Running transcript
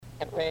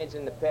campaigns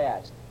in the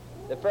past.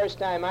 The first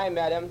time I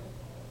met him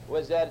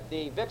was at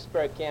the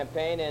Vicksburg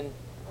campaign in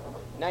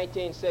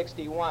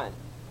 1961.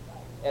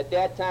 At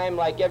that time,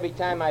 like every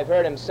time I've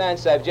heard him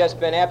since, I've just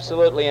been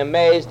absolutely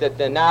amazed at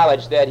the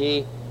knowledge that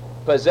he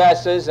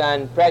possesses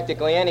on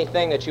practically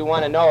anything that you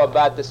want to know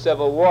about the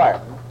Civil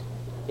War.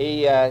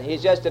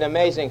 He's just an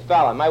amazing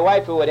fellow. My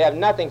wife, who would have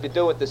nothing to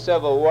do with the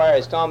Civil War,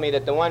 has told me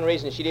that the one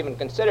reason she'd even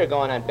consider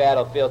going on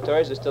battlefield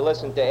tours is to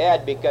listen to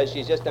Ed, because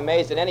she's just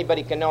amazed that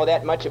anybody can know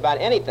that much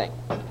about anything.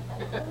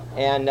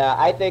 And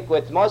I think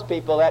with most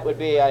people that would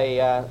be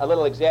a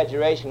little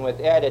exaggeration. With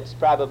Ed, it's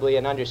probably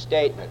an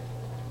understatement.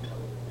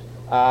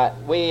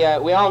 We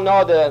all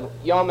know the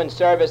yeoman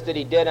service that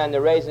he did on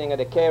the raising of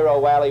the Cairo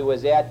while he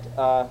was at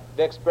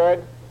Vicksburg,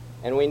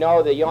 and we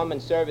know the yeoman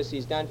service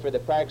he's done for the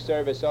Park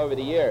Service over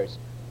the years.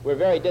 We're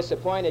very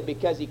disappointed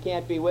because he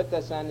can't be with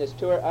us on this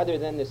tour other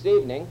than this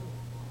evening,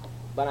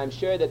 but I'm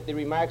sure that the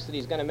remarks that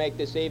he's going to make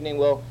this evening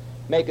will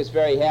make us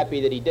very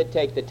happy that he did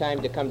take the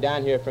time to come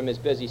down here from his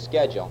busy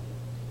schedule.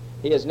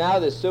 He is now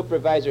the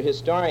supervisor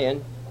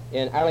historian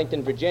in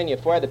Arlington, Virginia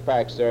for the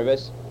Park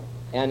Service,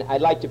 and I'd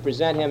like to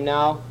present him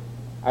now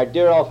our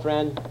dear old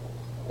friend,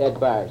 Ed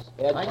Bars.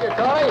 Ed. Thank you,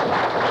 Tony.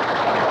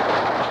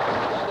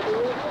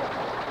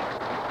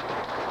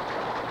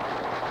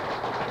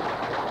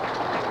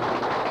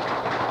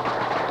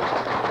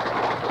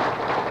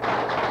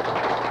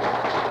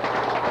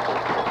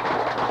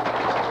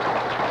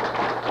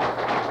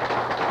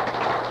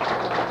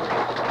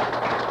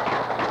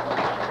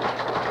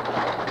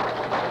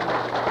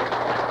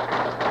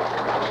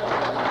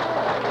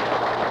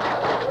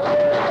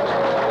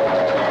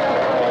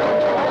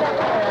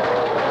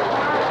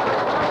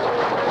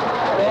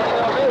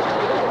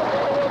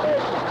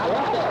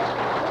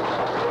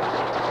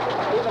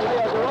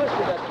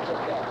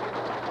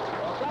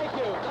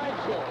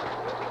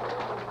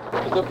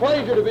 It's a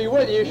pleasure to be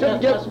with you. You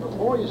shouldn't get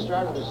before you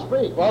started to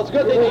speak. Well, it's a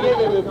good thing you gave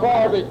it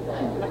before.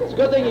 It's a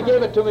good thing you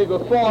gave it to me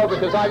before,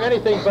 because I'm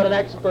anything but an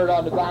expert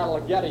on the Battle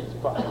of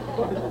Gettysburg.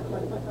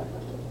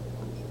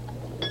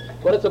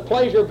 But it's a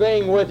pleasure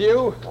being with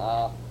you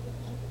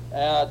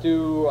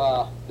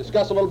to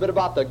discuss a little bit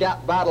about the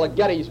Battle of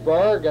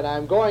Gettysburg. And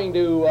I'm going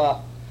to,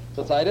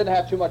 since I didn't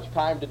have too much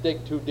time to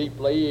dig too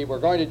deeply, we're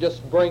going to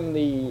just bring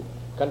the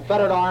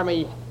Confederate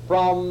Army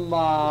from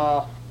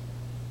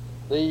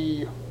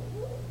the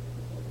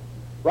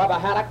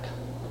Rappahannock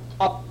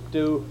up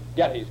to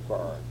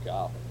Gettysburg.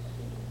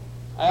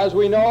 As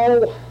we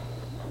know,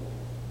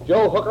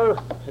 Joe Hooker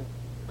had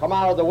come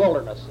out of the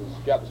wilderness,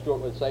 as Jeb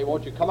Stuart would say,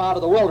 won't you come out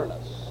of the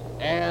wilderness,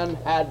 and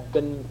had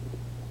been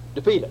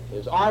defeated.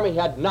 His army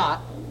had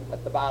not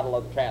at the Battle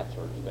of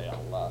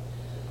Chancellorsville.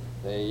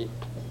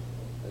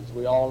 As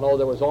we all know,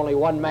 there was only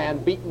one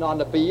man beaten on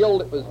the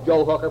field. It was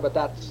Joe Hooker, but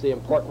that's the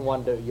important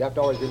one you have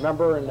to always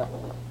remember. In a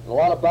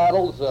lot of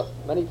battles,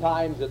 many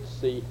times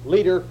it's the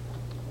leader.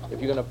 If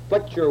you're going to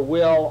put your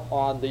will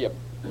on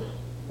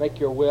make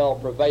your will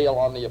prevail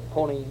on the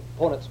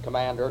opponent's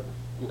commander,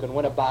 you can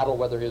win a battle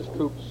whether his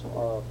troops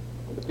are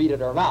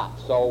defeated or not.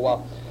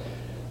 So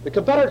the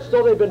Confederates,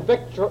 though they'd been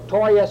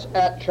victorious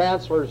at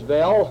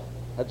Chancellorsville,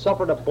 had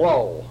suffered a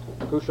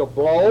crucial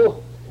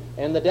blow,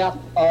 in the death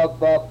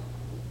of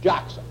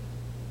Jackson.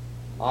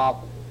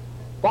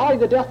 Following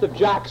the death of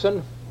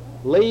Jackson,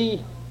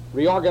 Lee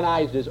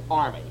reorganized his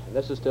army. And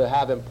this is to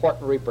have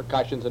important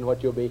repercussions in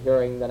what you'll be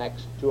hearing the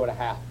next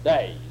 2.5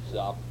 days.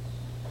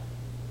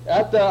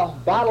 At the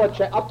battle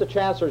up to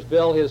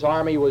Chancellorsville, his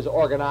army was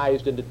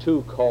organized into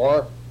 2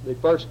 corps. The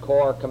first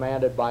corps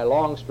commanded by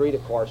Longstreet.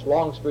 Of course,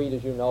 Longstreet,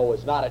 as you know,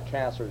 was not at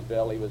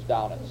Chancellorsville. He was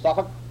down at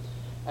Suffolk.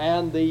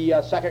 And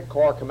the second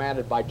corps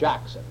commanded by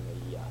Jackson.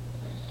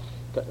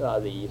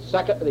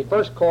 The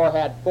first corps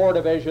had 4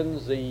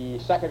 divisions. The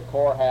second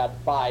corps had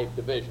 5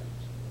 divisions.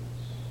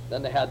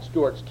 Then they had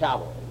Stuart's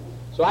cavalry.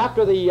 So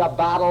after the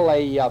battle,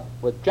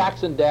 with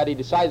Jackson dead, he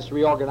decides to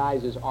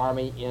reorganize his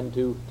army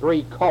into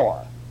 3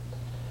 corps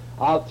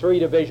of 3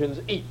 divisions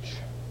each,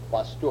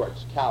 plus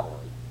Stuart's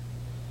cavalry.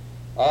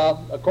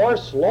 Of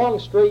course,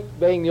 Longstreet,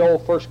 being the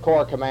old First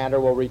Corps commander,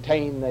 will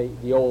retain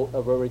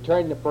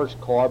the First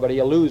Corps, but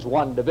he'll lose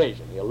 1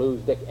 division. He'll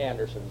lose Dick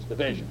Anderson's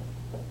division.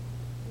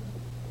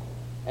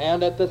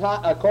 And at the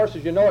time, of course,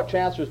 as you know, at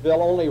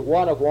Chancellorsville, only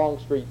 1 of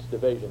Longstreet's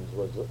divisions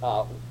was.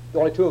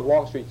 Only 2 of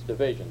Longstreet's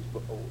divisions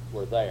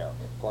were there.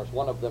 Of course,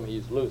 1 of them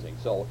he's losing.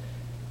 So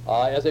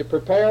as they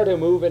prepare to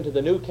move into the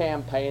new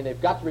campaign,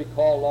 they've got to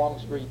recall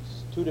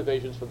Longstreet's 2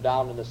 divisions from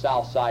down in the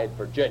south side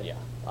Virginia.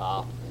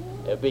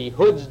 It'll be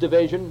Hood's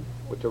division,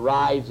 which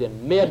arrives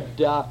in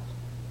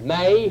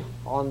mid-May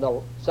on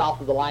the south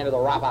of the line of the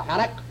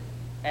Rappahannock,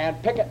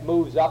 and Pickett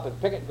moves up, and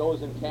Pickett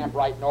goes in camp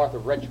right north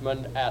of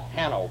Richmond at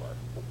Hanover.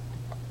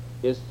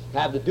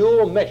 Have the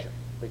dual mission,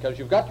 because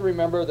you've got to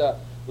remember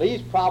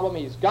Lee's problem.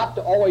 He's got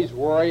to always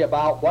worry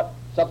about what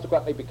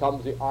subsequently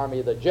becomes the Army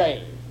of the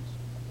James.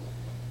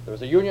 There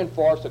was a Union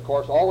force, of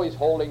course, always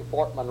holding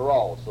Fort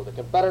Monroe, so the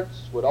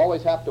Confederates would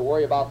always have to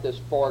worry about this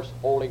force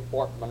holding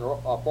Fort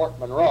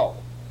Monroe.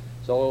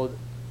 So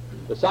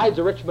besides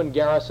the Richmond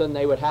garrison,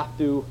 they would have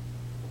to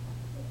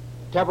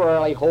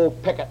temporarily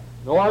hold picket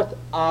north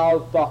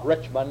of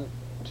Richmond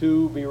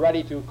to be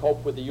ready to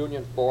cope with the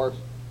Union force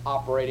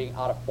operating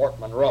out of Fort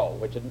Monroe,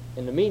 which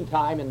in the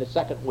meantime, in the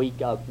second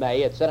week of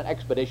May, had sent an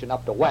expedition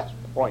up to West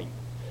Point.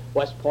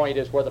 West Point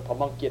is where the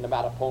Pamunkey and the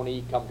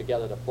Mattapony come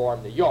together to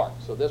form the York.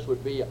 So this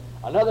would be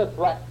another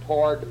threat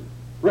toward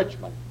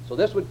Richmond. So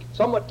this would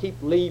somewhat keep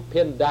Lee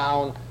pinned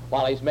down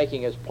while he's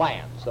making his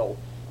plan. So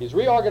he's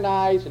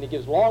reorganized, and he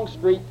gives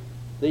Longstreet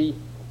retains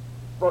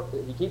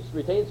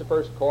the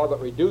First Corps, but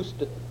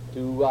reduced it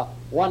to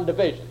one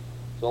division.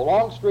 So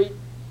Longstreet,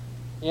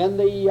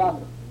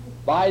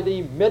 by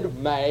the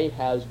mid-May,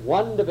 has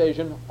one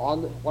division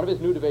one of his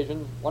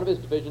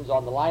divisions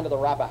on the line of the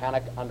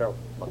Rappahannock under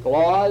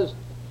McLaws.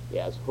 He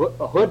has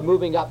Hood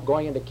moving up,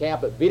 going into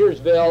camp at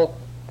Vetersville,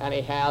 and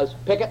he has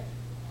Pickett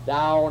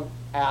down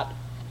at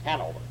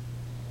Hanover.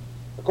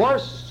 Of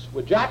course,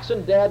 with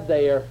Jackson dead,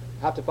 they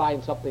have to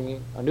find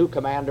a new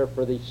commander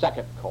for the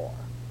Second Corps.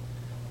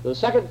 The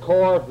Second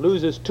Corps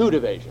loses 2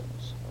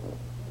 divisions.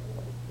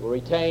 Will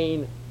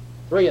retain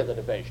 3 of the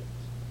divisions,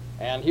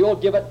 and he will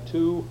give it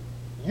to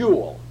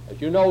Ewell. As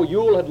you know,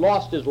 Ewell had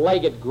lost his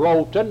leg at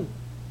Groveton,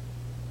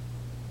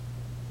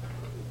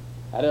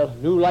 had a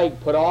new leg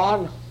put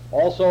on.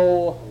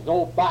 Also, his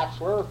old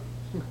bachelor,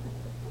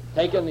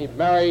 he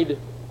married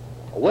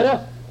a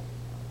widow,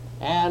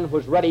 and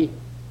was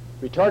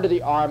returned to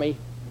the Army,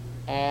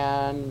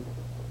 and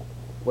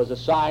was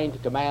assigned to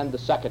command the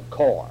Second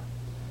Corps.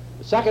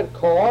 The Second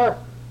Corps,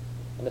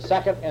 in the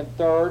 2nd and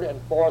 3rd and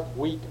 4th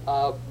week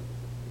of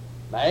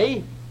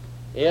May,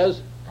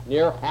 is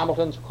near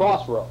Hamilton's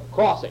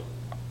Crossing,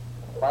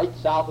 right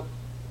south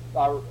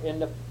of, in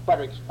the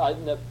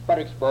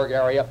Fredericksburg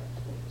area,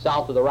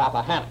 south of the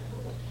Rappahannock.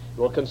 It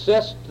will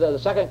consist, the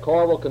Second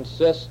Corps will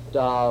consist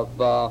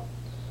of,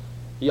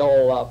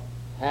 he'll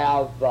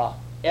have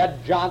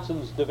Ed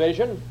Johnson's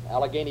division,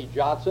 Allegheny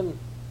Johnson,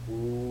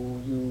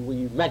 who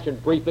we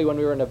mentioned briefly when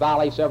we were in the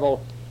Valley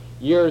several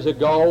years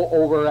ago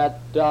over at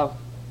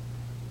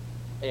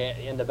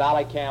in the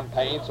Valley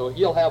campaign. So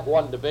he'll have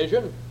one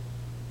division.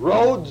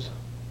 Rhodes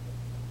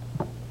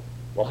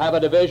will have a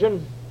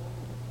division,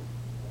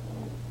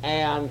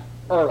 and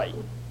Early.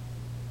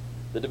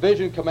 The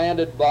division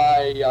commanded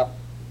by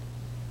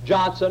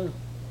Johnson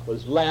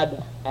was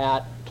led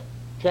at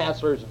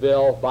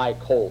Chancellorsville by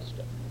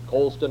Colston.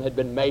 Colston had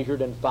been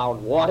measured and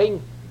found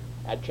wanting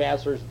at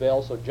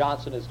Chancellorsville, so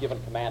Johnson is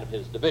given command of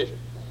his division.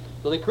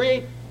 So they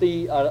create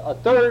a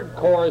 3rd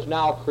Corps is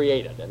now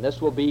created, and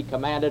this will be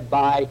commanded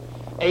by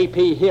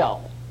A.P.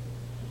 Hill.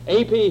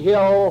 A.P.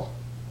 Hill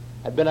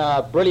had been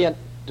a brilliant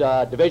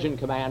division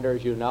commander,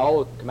 as you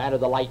know,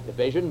 commanded the Light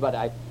Division, but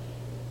I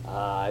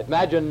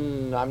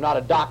imagine, I'm not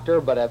a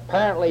doctor, but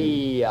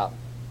apparently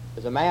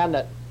is a man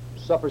that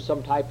suffers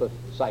some type of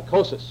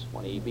psychosis.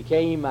 When he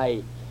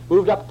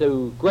moved up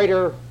to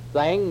greater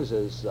things,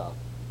 as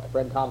my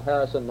friend Tom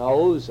Harrison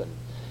knows, and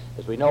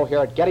as we know here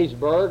at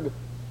Gettysburg,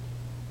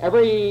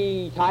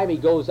 every time he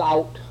goes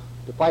out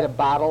to fight a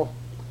battle,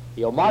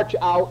 he'll march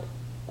out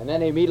and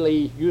then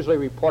immediately usually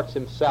reports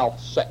himself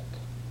sick.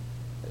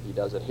 He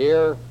does it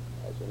here,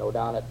 as you know,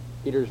 down at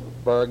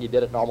Petersburg. He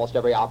did it in almost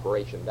every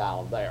operation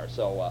down there.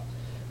 So,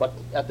 but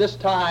at this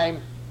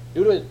time,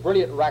 due to his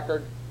brilliant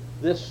record,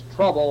 this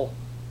trouble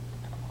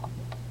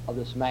of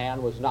this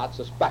man was not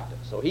suspected.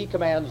 So he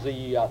commands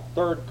the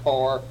 3rd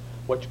Corps,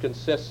 which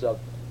consists of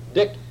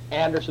Dick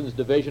Anderson's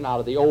division out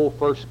of the old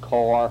 1st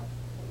Corps,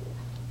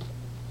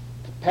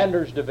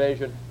 Pender's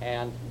division,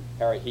 and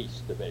Harry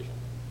Heath's division.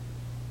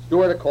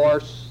 Stuart, of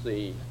course,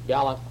 the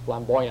gallant,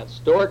 flamboyant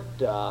Stuart,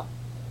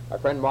 my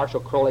friend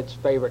Marshal Crowlett's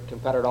favorite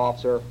Confederate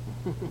officer,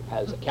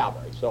 has the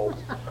cavalry. So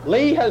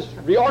Lee has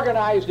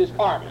reorganized his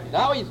army.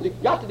 Now he's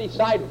got to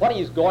decide what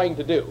he's going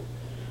to do.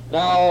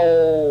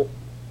 Now,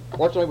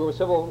 fortunately, we were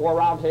Civil War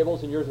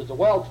roundtables, and yours is a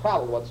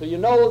well-traveled one, so you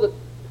know that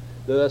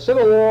the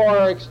Civil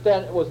War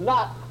was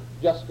not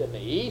just in the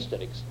East.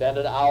 It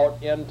extended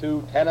out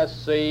into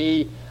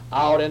Tennessee,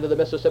 out into the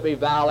Mississippi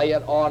Valley,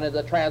 and on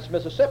into the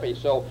Trans-Mississippi.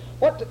 So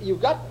what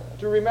you've got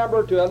to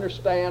remember to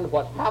understand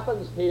what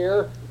happens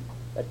here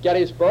at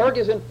Gettysburg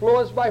is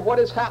influenced by what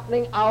is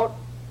happening out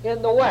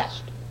in the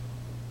West.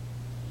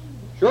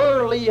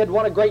 Sure, Lee had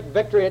won a great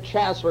victory at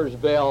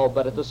Chancellorsville,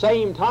 but at the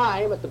same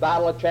time, at the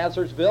Battle of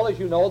Chancellorsville, as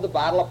you know, the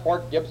Battle of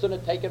Fort Gibson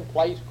had taken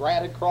place.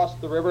 Grant had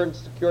crossed the river and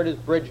secured his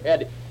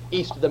bridgehead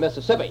east of the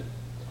Mississippi.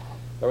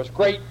 There was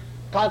great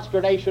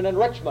consternation in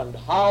Richmond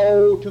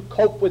how to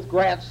cope with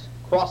Grant's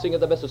crossing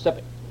of the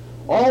Mississippi.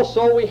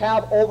 Also, we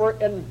have over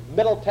in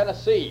Middle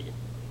Tennessee,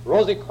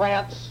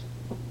 Rosecrans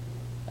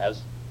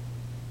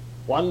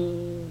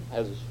won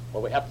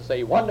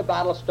the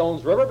Battle of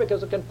Stones River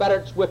because the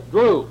Confederates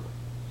withdrew.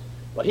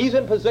 But he's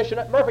in position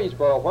at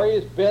Murfreesboro, where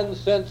he's been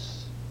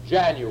since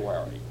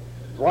January.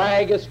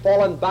 Bragg has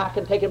fallen back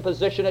and taken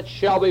position at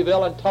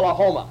Shelbyville and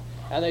Tullahoma,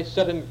 and they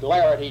sit and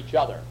glare at each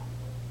other.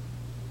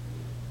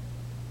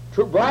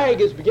 Bragg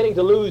is beginning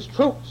to lose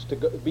troops to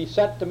be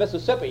sent to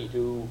Mississippi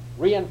to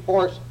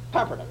reinforce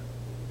Pemberton.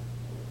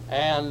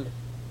 And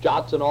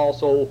Johnson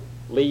also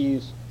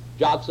leaves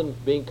Johnson,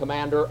 being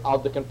commander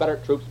of the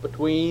Confederate troops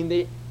between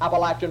the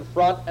Appalachian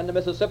Front and the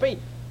Mississippi,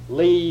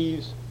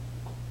 leaves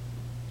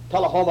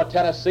Tullahoma,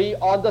 Tennessee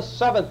on the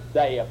 7th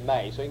day of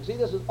May. So you can see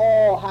this is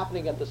all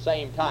happening at the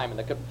same time. And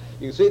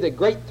you can see the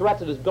great threat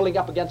that is building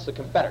up against the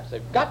Confederates.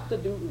 They've got to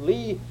do,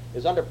 Lee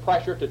is under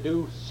pressure to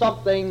do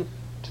something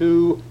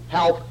to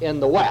help in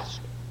the West.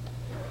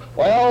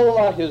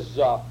 Well, his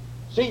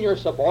senior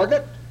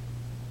subordinate,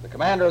 the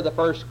commander of the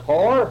First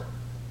Corps,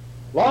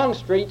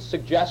 Longstreet's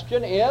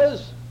suggestion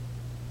is,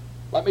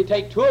 let me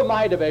take 2 of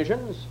my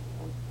divisions,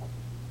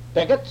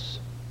 Pickett's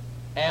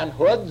and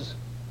Hood's,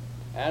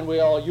 and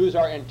we'll use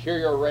our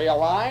interior rail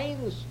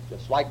lines,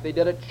 just like they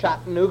did at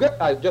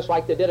Chattanooga, just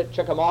like they did at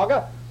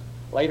Chickamauga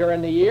later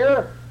in the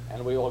year,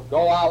 and we will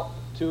go out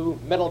to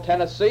Middle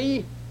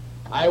Tennessee.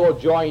 I will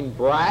join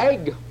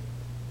Bragg,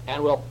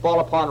 and we'll fall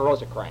upon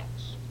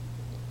Rosecrans.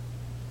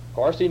 Of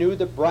course, he knew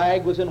that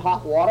Bragg was in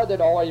hot water.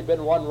 There'd already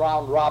been one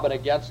round robin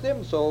against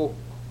him, so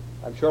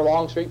I'm sure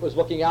Longstreet was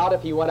looking out.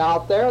 If he went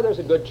out there, there's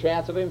a good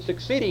chance of him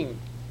succeeding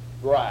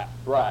Bragg.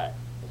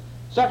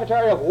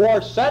 Secretary of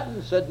War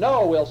said,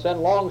 no, we'll send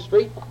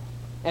Longstreet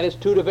and his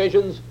 2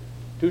 divisions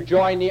to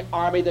join the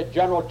army that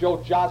General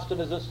Joe Johnston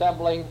is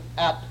assembling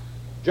at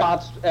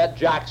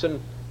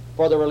Jackson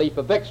for the relief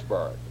of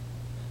Vicksburg.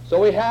 So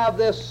we have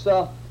this,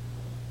 the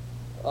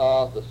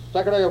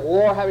Secretary of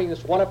War having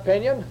this one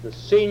opinion, the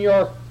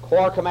senior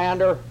Corps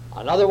commander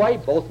another way,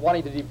 both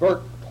wanting to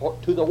divert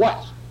to the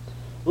west.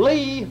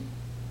 Lee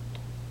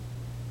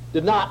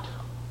did not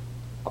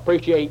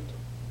appreciate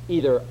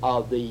either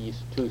of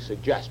these 2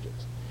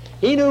 suggestions.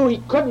 He knew he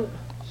couldn't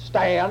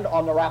stand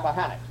on the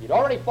Rappahannock. He'd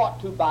already fought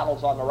 2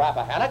 battles on the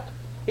Rappahannock.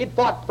 He'd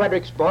fought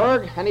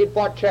Fredericksburg and he'd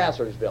fought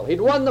Chancellorsville.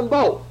 He'd won them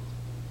both.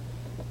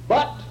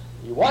 But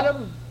he won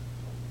them,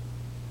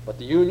 but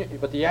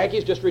the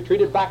Yankees just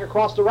retreated back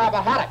across the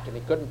Rappahannock, and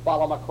he couldn't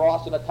follow them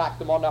across and attack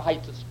them on the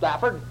heights at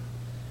Stafford,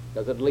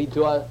 because it'd lead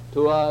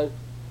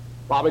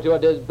probably to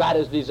as bad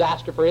a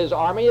disaster for his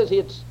army as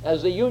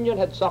the Union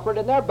had suffered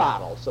in their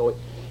battle. So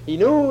he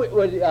knew it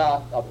would,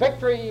 a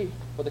victory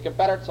for the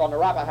Confederates on the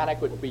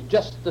Rappahannock would be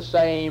just the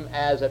same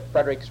as at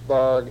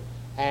Fredericksburg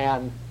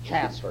and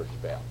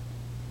Chancellorsville.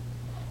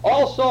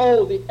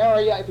 Also, the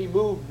area, if he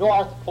moved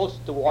north close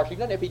to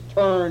Washington, if he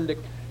turned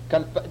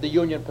the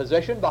Union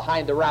position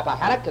behind the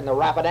Rappahannock and the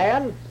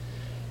Rapidan,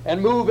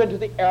 and move into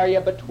the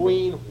area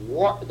between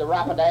the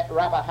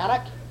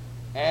Rappahannock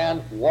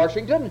and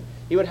Washington,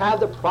 he would have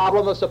the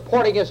problem of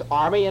supporting his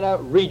army in a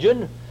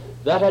region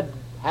that had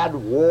had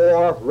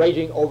war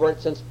raging over it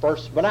since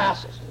First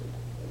Manassas.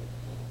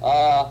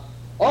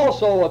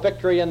 Also, a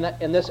victory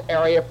in this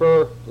area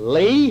for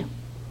Lee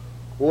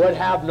would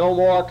have no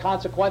more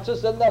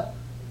consequences than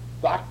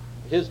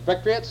his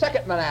victory at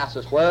Second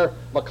Manassas, where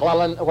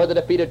the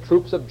defeated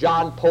troops of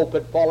John Pope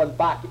had fallen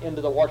back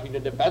into the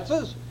Washington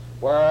defenses,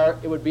 where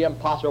it would be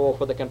impossible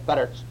for the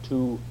Confederates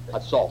to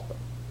assault them.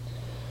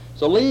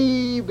 So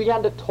Lee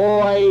began to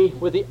toy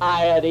with the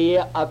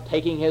idea of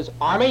taking his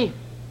army,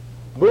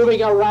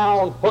 moving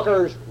around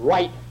Hooker's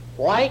right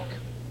flank,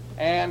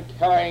 and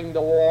carrying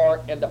the war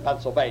into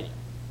Pennsylvania.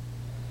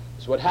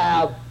 This would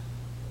have,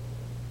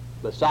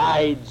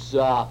 besides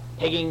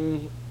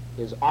taking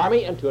his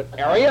army into an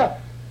area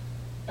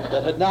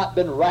that had not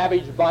been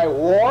ravaged by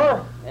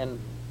war and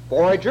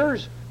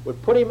foragers, would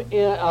put him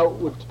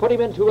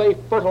into a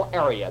fertile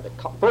area, the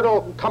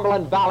fertile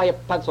Cumberland Valley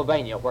of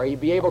Pennsylvania, where he'd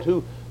be able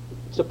to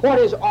support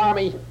his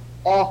army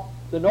off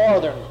the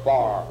northern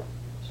farms.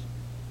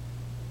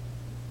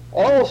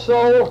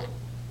 Also,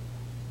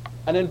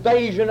 an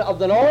invasion of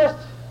the north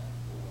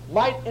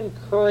might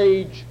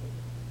encourage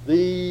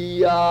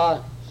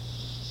the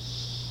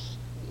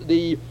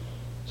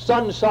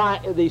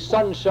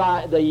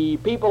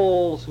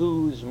peoples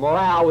whose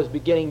morale was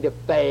beginning to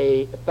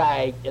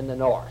fag in the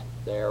north.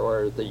 There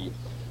were the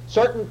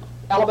certain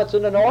elements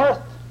in the north,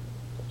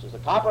 such as the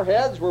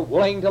Copperheads, were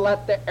willing to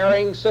let the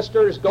erring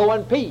sisters go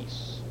in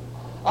peace.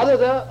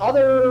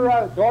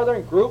 Other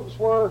northern groups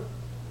were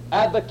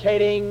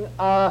advocating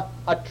a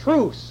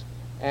truce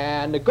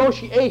and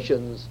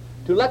negotiations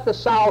to let the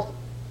South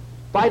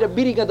fight a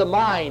meeting of the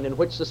mind in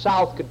which the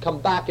South could come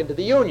back into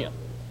the Union.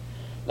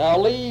 Now,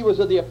 Lee was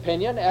of the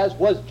opinion, as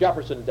was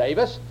Jefferson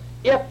Davis,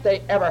 if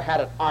they ever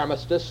had an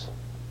armistice,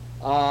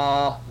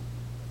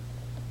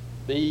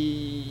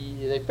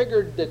 they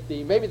figured that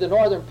maybe the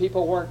northern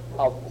people weren't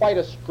quite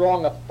as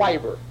strong a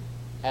fiber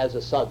as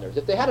the southerners.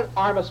 If they had an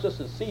armistice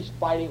and ceased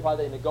fighting while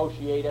they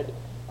negotiated,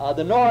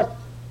 the North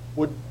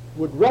would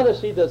rather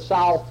see the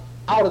South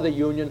out of the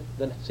Union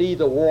than see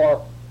the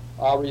war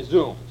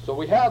resume. So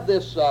we have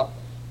this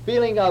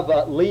feeling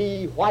of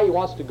Lee, why he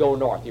wants to go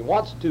north. He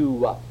wants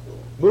to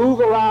move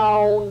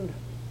around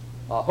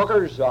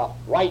Hooker's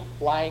right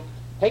flank,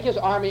 take his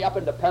army up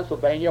into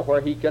Pennsylvania where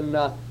he can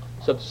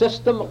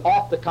subsist them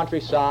off the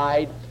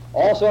countryside.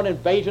 Also, an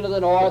invasion of the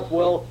North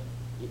will,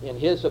 in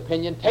his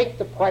opinion, take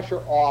the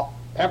pressure off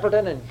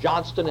Pemberton and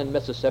Johnston in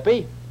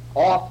Mississippi,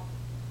 off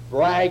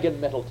Bragg in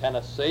Middle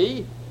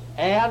Tennessee,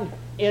 and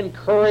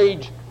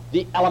encourage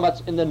the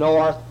elements in the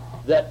North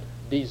that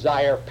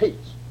desire peace.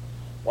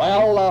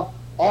 Well,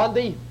 on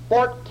the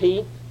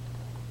 14th,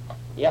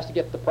 he has to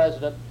get the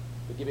president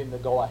to give him the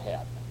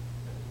go-ahead.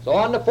 So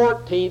on the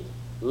 14th,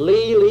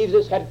 Lee leaves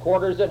his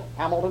headquarters at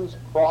Hamilton's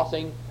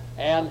Crossing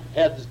and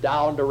heads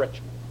down to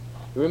Richmond.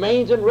 He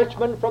remains in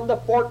Richmond from the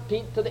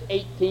 14th to the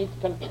 18th,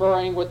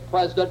 conferring with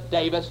President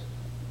Davis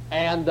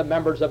and the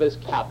members of his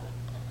cabinet.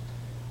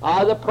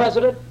 The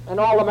president and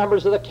all the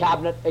members of the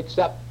cabinet,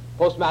 except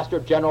Postmaster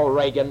General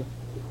Reagan,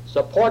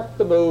 support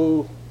the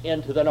move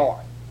into the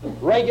north.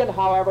 Reagan,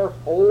 however,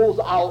 holds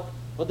out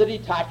for the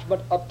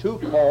detachment of two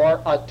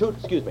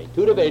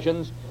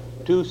divisions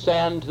to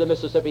send to the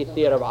Mississippi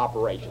Theater of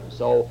Operations.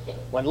 So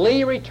when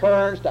Lee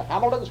returns to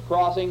Hamilton's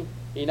Crossing,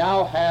 he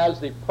now has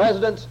the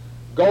president's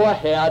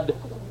go-ahead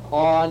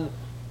on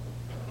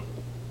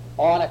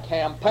a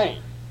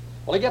campaign.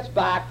 Well, he gets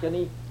back and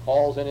he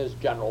calls in his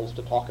generals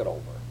to talk it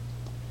over.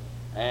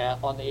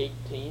 And on the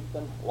 18th,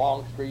 and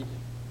Longstreet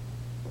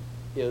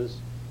is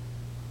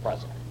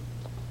president.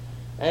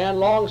 And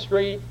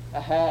Longstreet,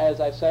 as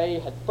I say,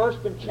 had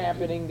first been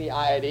championing the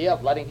idea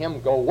of letting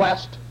him go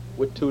west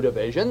with two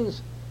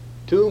divisions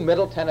to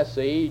Middle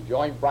Tennessee,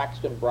 join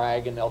Braxton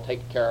Bragg, and they'll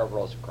take care of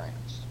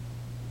Rosecrans.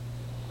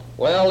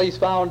 Well, he's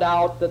found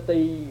out that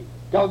the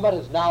government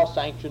has now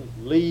sanctioned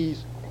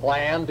Lee's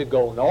plan to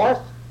go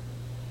north.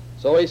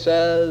 So he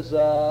says,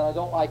 I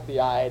don't like the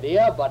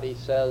idea, but he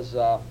says,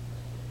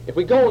 if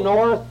we go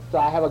north,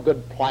 I have a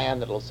good plan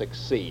that'll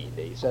succeed.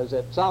 He says,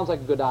 it sounds like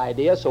a good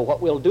idea, so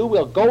what we'll do,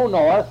 we'll go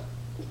north.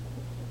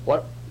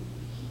 What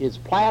his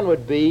plan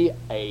would be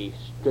a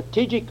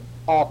strategic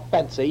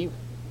offensive,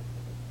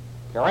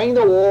 carrying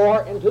the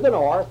war into the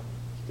north,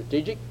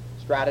 strategic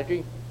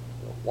strategy,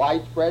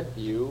 widespread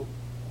view,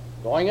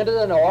 going into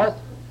the north.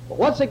 But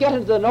once they get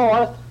into the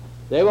north,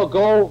 they will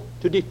go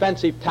to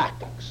defensive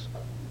tactics.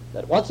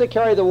 That once they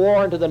carry the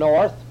war into the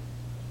north,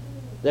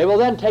 they will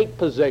then take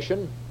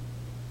position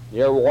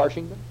near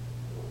Washington,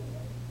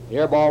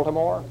 near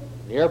Baltimore,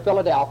 near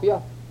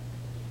Philadelphia,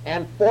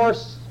 and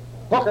force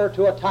Hooker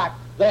to attack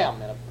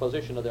them in a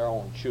position of their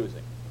own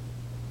choosing.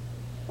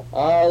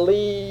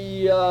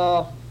 Lee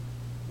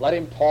let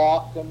him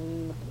talk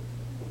and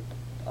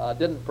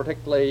didn't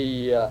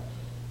particularly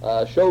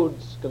showed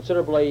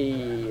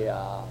considerably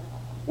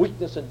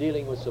weakness in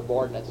dealing with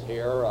subordinates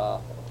here.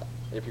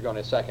 If you're going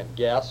to second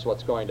guess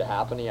what's going to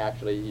happen,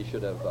 he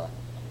should have,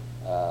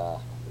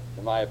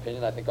 in my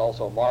opinion, I think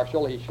also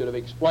Marshall, he should have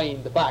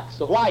explained the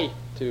facts of life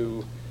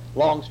to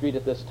Longstreet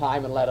at this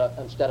time and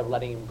instead of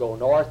letting him go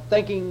north,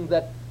 thinking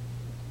that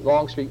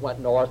Longstreet went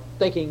north,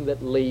 thinking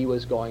that Lee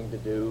was going to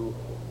do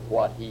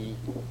what he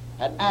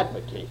had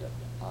advocated,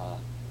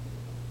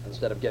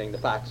 instead of getting the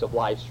facts of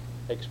life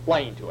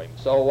explained to him.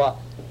 So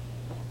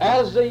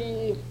as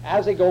they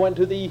go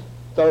into the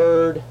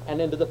third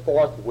and into the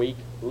fourth week,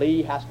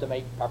 Lee has to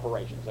make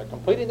preparations. They're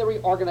completing the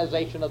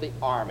reorganization of the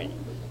army.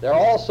 They're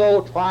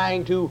also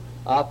trying to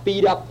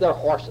feed up their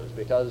horses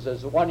because,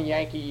 as one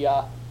Yankee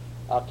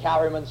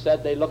cavalryman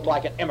said, they looked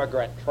like an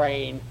immigrant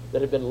train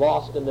that had been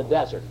lost in the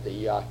desert.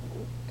 The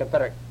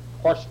Confederate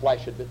horse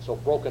flesh had been so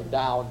broken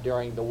down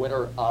during the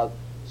winter of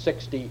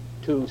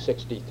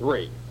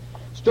 62-63.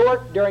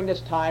 Stuart, during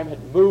this time,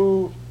 had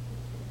moved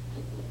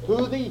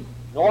to the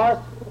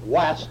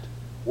northwest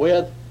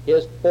with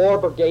his 4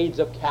 brigades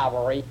of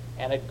cavalry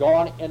and had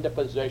gone into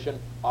position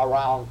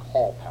around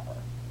Culpeper.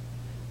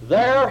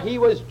 There he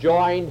was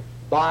joined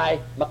by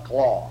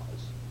McLaws.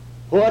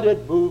 Hood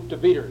had moved to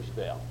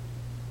Vetersville.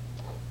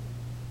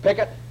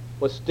 Pickett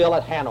was still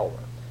at Hanover.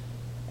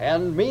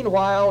 And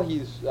meanwhile,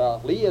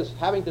 Lee is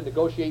having to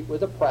negotiate with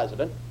the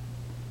president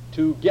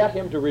to get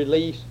him to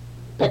release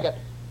Pickett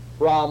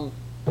from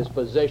his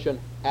position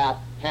at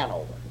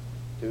Hanover,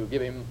 to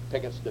give him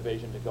Pickett's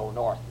division to go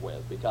north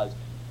with, because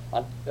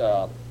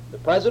the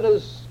president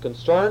is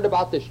concerned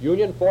about this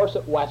Union force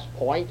at West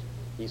Point.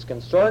 He's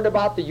concerned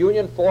about the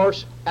Union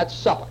force at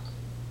Suffolk.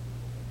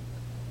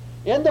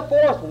 In the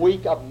 4th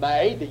week of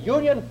May, the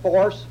Union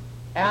force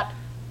at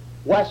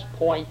West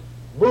Point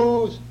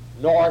moves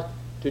north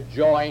to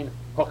join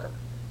Hooker.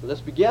 So this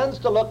begins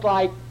to look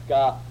like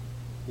the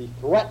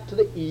threat to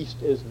the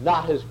east is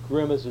not as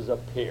grim as it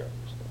appears.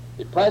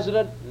 The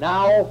president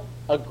now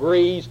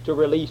agrees to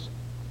release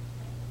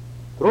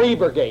 3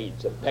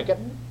 brigades of Pickett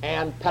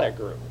and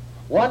Pettigrew.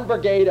 1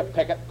 brigade of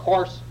Pickett, of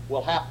course,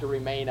 will have to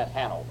remain at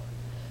Hanover.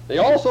 They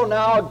also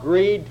now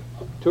agreed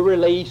to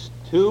release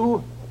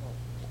to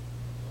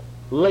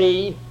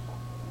Lee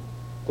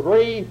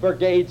 3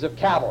 brigades of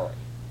cavalry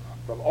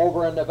from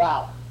over in the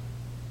valley.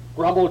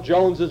 Grumble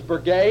Jones's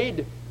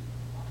brigade,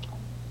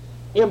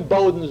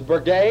 Imboden's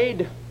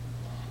brigade,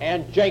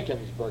 and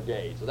Jenkins'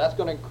 brigade. So that's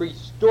going to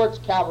increase Stuart's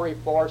cavalry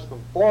force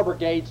from 4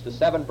 brigades to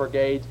 7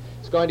 brigades.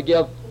 It's going to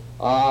give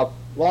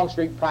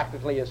Longstreet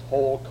practically his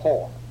whole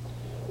corps.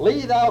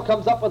 Lee now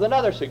comes up with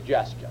another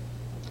suggestion,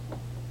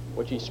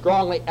 which he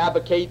strongly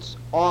advocates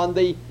at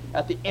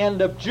the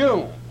end of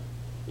June.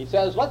 He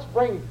says, let's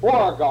bring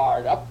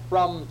Beauregard up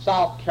from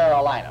South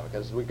Carolina,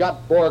 because we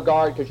got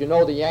Beauregard, because you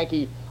know the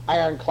Yankee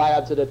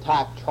ironclads had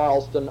attacked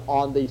Charleston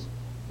on the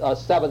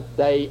 7th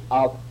day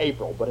of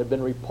April, but had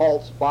been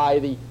repulsed by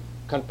the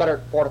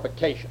Confederate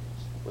fortifications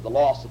with the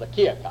loss of the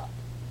Keokuk.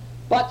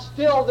 But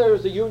still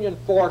there's a Union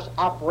force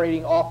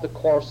operating off the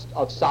coast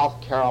of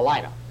South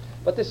Carolina.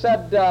 But they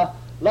said,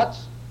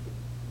 let's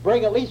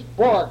bring at least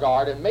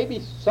Beauregard and maybe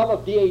some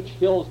of D.H.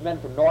 Hill's men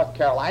from North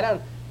Carolina,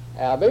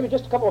 maybe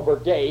just a couple of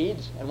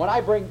brigades, and when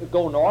I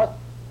go north,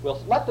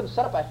 we'll let them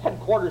set up a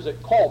headquarters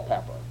at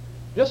Culpeper.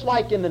 Just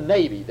like in the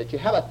Navy, that you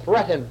have a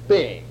threat in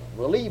being.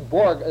 We'll leave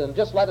Beauregard and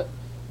just let it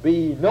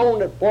be known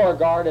that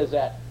Beauregard is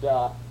at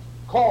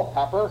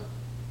Culpeper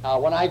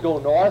when I go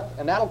north,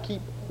 and that'll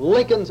keep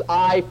Lincoln's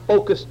eye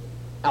focused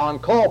on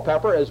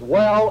Culpeper as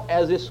well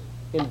as this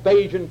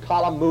invasion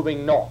column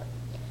moving north.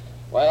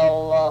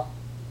 Well,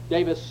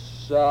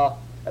 Davis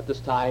at this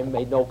time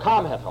made no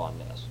comment on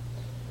this.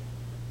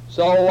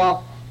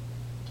 So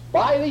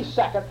by the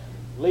 2nd,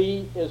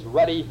 Lee is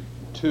ready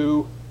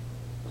to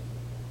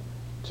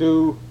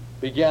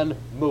begin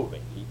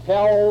moving. He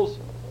tells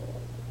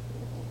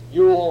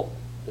Ewell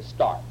to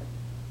start.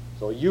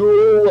 So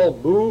Ewell will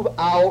move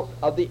out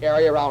of the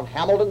area around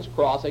Hamilton's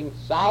Crossing,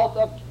 south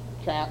of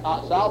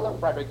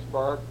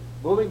Fredericksburg,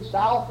 moving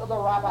south of the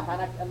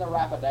Rappahannock and the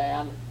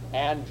Rapidan,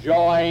 and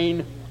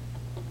join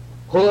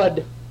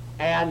Hood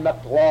and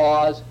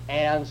McLaws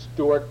and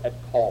Stuart at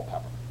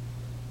Culpeper.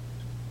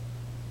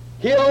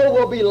 Hill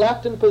will be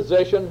left in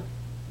position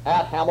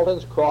at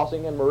Hamilton's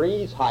Crossing and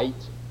Marie's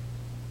Heights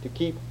to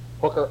keep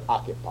Hooker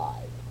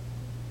occupied.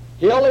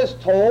 Hill is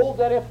told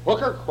that if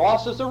Hooker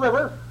crosses the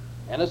river,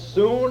 and as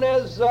soon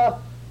as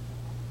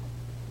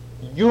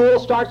Ewell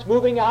starts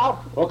moving out,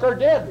 Hooker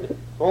did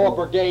throw a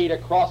brigade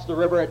across the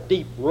river at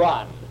Deep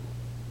Run,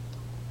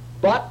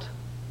 but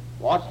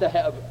launched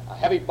a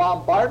heavy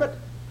bombardment,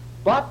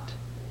 but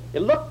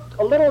it looked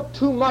a little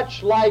too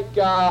much like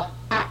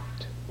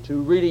act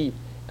to really,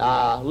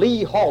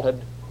 Lee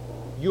halted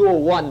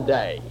Ewell one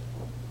day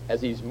as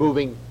he's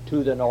moving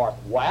to the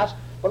northwest,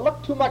 but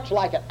looked too much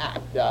like an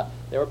act.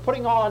 They were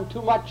putting on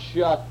too much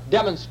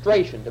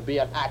demonstration to be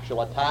an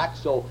actual attack,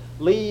 so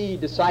Lee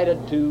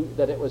decided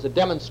that it was a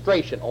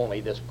demonstration only,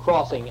 this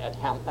crossing at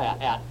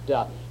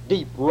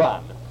Deep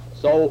Run.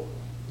 So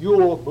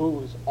Ewell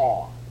moves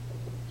on.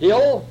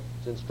 Hill's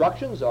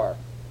instructions are,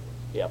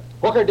 if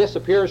Hooker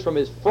disappears from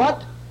his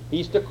front,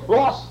 he's to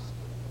cross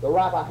the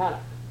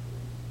Rappahannock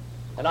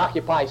and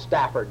occupy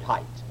Stafford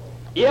Heights.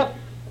 If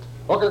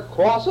Hooker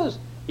crosses,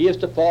 he is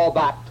to fall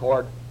back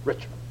toward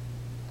Richmond.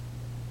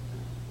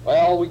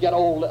 Well, we get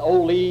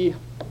old Lee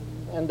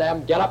and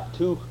them get up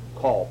to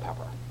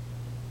Culpeper.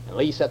 And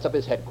Lee sets up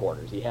his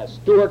headquarters. He has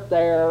Stuart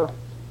there,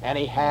 and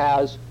he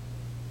has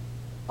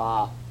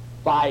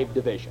 5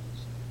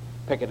 divisions.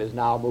 Pickett is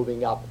now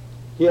moving up.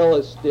 Hill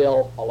is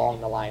still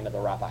along the line of the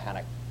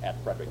Rappahannock at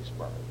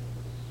Fredericksburg.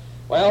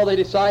 Well, they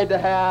decide to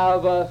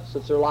have,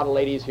 since there are a lot of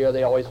ladies here,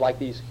 they always like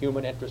these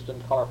human interest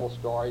and colorful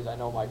stories. I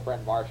know my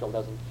friend Marshall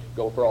doesn't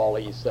go for all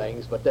these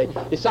things, but they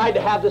decide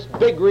to have this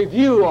big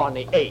review on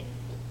the 8th.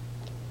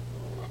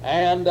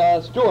 And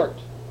Stuart,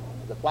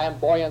 the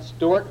flamboyant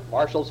Stuart,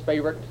 Marshall's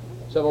favorite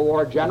Civil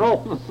War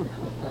general,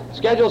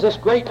 schedules this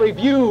great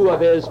review of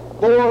his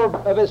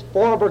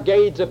four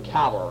brigades of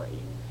cavalry.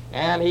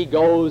 And he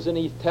goes and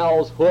he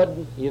tells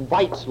Hood, he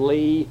invites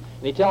Lee,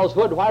 and he tells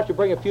Hood, why don't you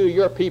bring a few of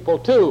your people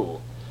too?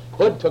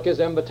 Hood took his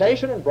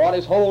invitation and brought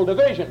his whole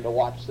division to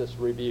watch this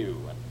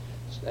review.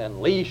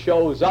 And Lee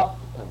shows up,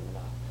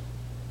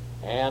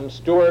 and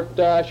Stuart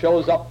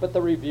shows up at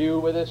the review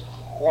with his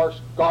horse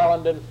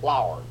garland and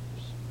flowers.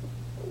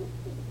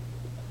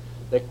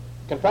 The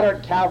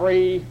Confederate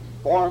cavalry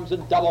forms a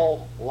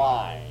double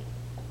line,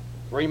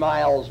 3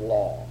 miles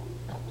long.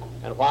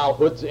 And while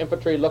Hood's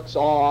infantry looks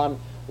on,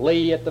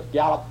 Lee at the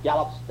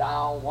gallops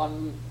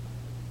down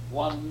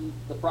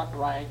the front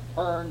rank,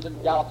 turns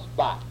and gallops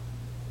back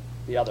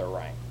the other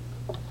rank.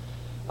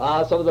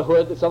 Some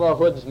of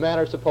Hood's men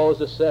are supposed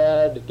to have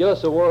said, give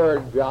us a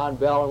word, John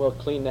Bell, and we'll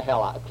clean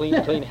hell out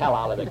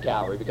of the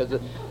cavalry, because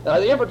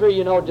the infantry,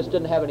 just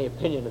didn't have any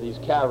opinion of these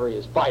cavalry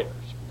as fighters.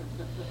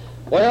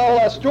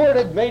 Well, Stuart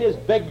had made his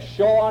big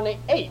show on the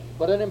 8th,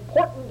 but an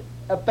important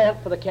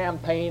event for the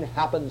campaign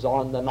happens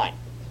on the 9th.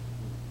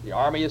 The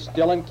army is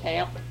still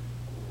encamped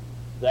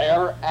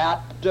there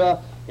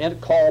in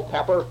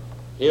Culpeper.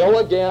 Hill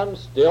again,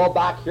 still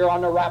back here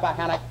on the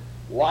Rappahannock,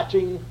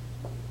 watching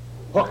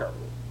Hooker.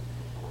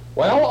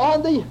 Well,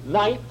 on the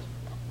 9th,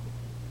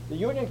 the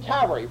Union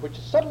cavalry, which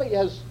suddenly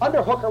has,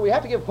 under Hooker, we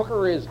have to give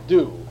Hooker his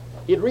due.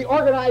 He had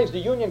reorganized the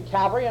Union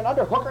cavalry, and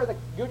under Hooker, the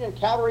Union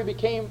cavalry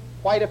became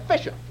quite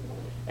efficient.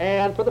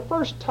 And for the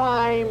first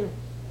time,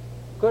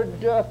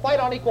 could fight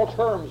on equal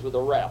terms with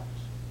the rebels.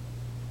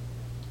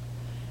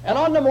 And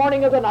on the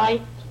morning of the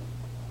 9th,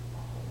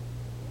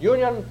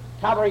 Union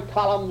cavalry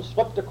columns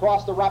swept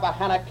across the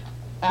Rappahannock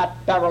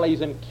at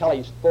Beverly's and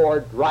Kelly's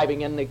Ford,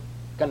 driving in the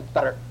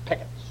Confederate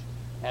pickets,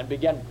 and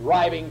began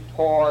driving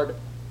toward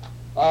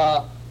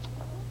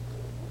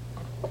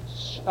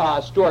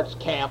Stuart's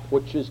camp,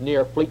 which is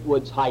near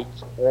Fleetwood's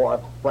Heights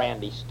or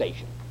Brandy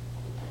Station.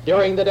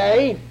 During the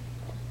day,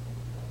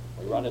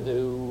 we run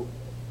into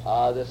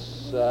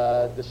this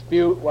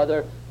dispute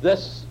whether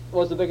this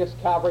was the biggest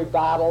cavalry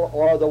battle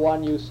or the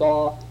one you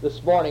saw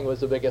this morning was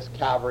the biggest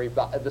cavalry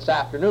this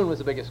afternoon was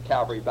the biggest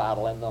cavalry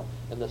battle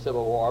in the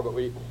Civil War.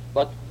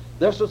 But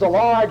this was a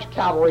large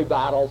cavalry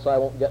battle, so I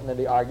won't get into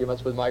the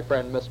arguments with my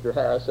friend Mr.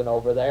 Harrison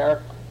over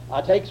there.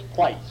 Takes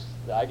place.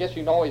 I guess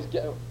you can always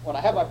get, when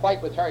I have my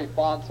fight with Harry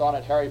Fonts on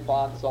it, Harry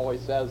Fonts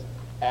always says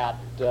at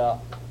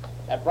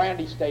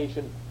Brandy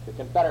Station the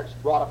Confederates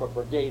brought up a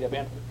brigade of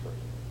infantry.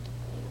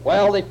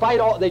 Well,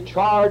 they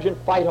charge and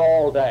fight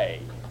all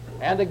day.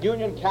 And the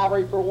Union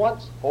cavalry for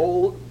once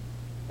for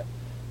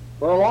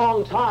a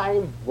long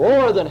time,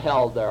 more than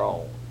held their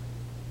own.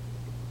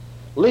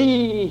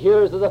 Lee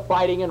hears of the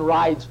fighting and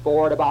rides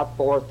forward about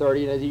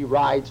 4:30, and as he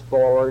rides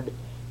forward,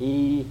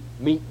 he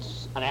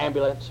meets an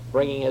ambulance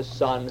bringing his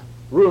son,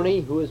 Rooney,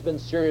 who has been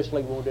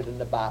seriously wounded in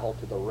the battle,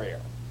 to the rear.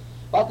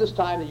 About this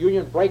time, the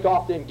Union break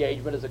off the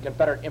engagement as the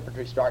Confederate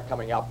infantry start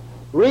coming up,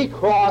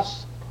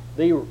 recross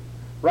the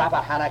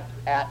Rappahannock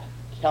at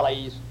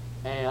Kelly's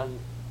and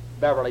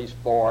Beverly's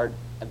Ford,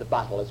 and the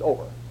battle is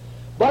over.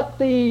 But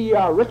the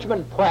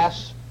Richmond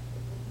press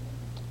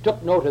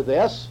took note of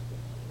this,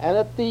 and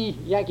that the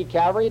Yankee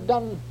cavalry had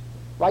done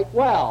right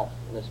well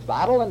in this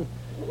battle, and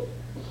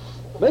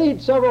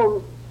made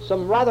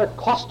some rather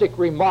caustic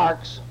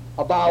remarks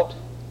about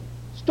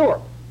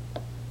Stuart.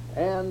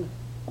 And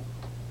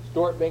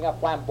Stuart, being a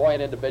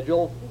flamboyant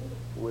individual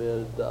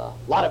with a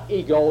lot of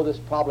ego, this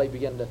probably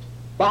began to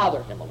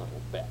bother him a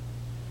little bit.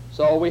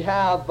 So we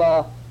have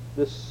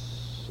this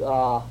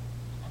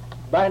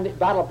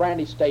Battle of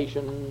Brandy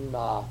Station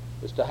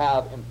is to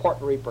have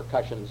important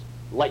repercussions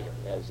later,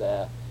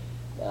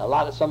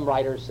 as some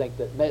writers think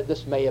that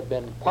this may have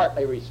been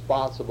partly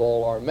responsible,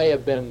 or may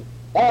have been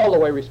all the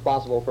way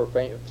responsible for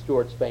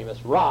Stuart's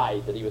famous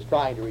ride, that he was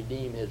trying to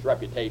redeem his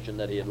reputation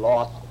that he had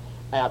lost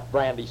at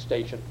Brandy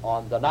Station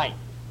on the 9th.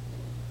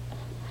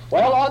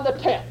 Well, on the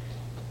 10th,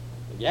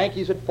 the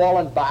Yankees had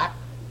fallen back,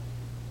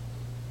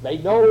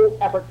 made no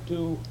effort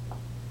to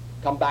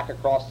come back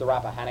across the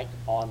Rappahannock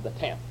on the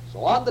 10th.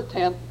 So on the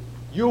 10th,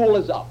 Ewell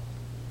is up.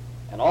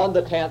 And on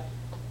the 10th,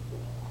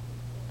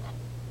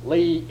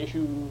 Lee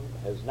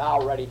is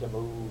now ready to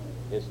move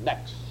his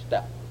next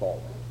step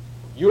forward.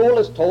 Ewell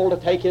is told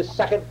to take his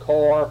 2nd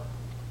Corps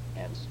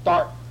and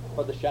start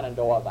for the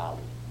Shenandoah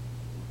Valley.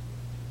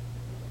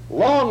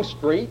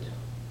 Longstreet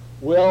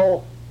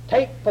will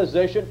take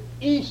position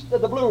east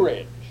of the Blue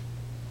Ridge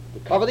to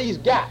cover these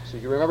gaps.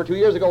 As you remember, 2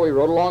 years ago we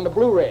rode along the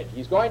Blue Ridge.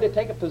 He's going to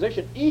take a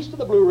position east of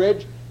the Blue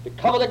Ridge to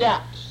cover the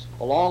gaps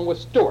along with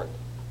Stuart.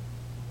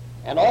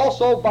 And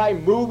also by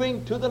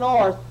moving to the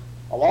north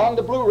along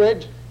the Blue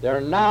Ridge,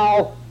 they're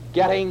now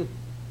getting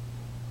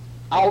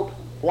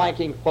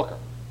outflanking Hooker.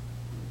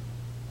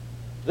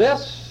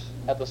 This,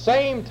 at the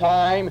same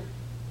time,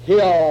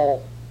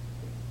 Hill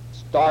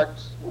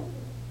starts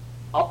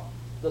up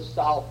the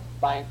south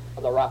bank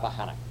of the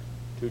Rappahannock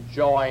to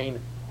join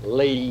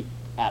Lee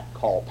at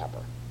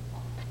Culpeper.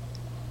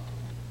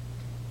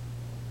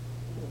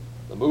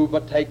 The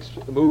movement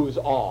moves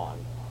on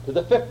to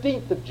the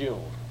 15th of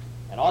June.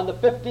 And on the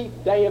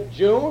 15th day of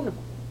June,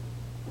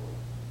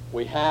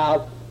 we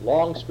have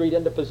Longstreet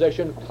into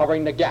position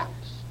covering the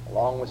gaps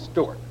along with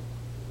Stuart.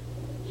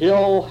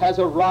 Hill has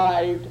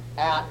arrived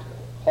at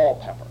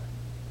Culpeper.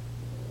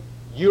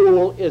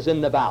 Ewell is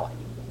in the valley.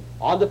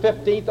 On the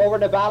 15th, over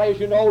in the valley, as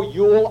you know,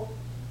 Ewell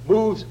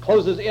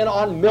closes in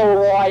on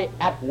Milroy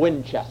at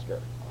Winchester.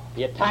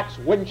 He attacks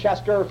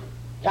Winchester,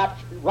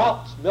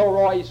 routs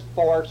Milroy's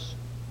force,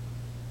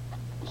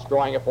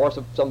 destroying a force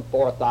of some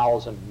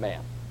 4,000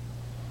 men.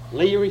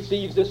 Lee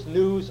receives this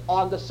news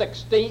on the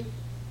 16th,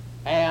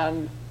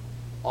 and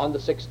on the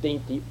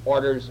 16th he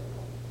orders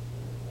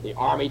the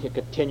army to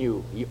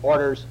continue. He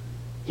orders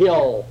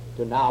Hill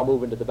to now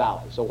move into the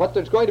valley. So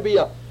there's going to be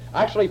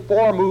actually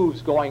 4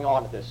 moves going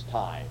on at this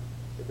time,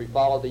 if we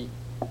follow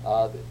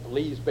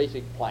Lee's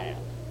basic plan.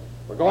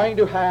 We're going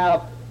to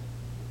have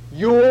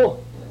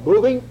Ewell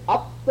moving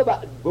up the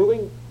valley,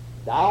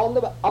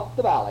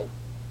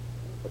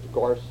 which of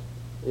course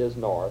is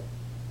north,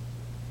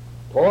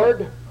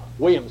 toward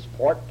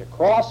Williamsport to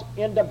cross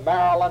into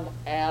Maryland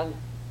and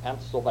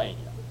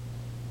Pennsylvania.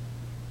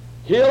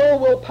 Hill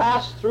will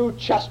pass through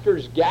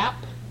Chester's Gap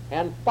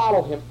and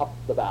follow him up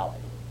the valley.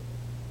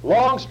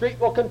 Longstreet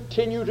will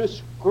continue to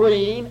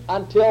screen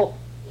until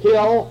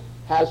Hill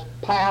has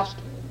passed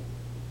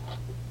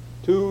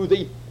to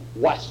the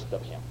west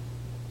of him.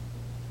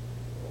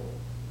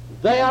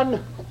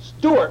 Then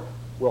Stuart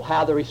will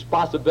have the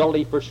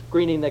responsibility for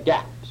screening the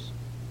gaps.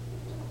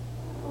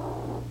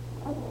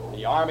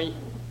 The army,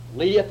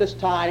 Lee at this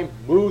time,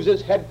 moves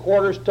his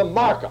headquarters to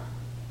Markham.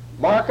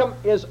 Markham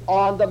is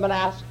on the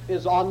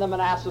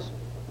Manassas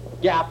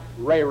Gap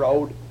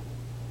Railroad,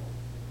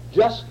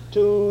 just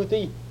to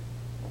the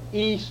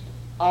east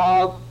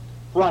of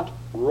Front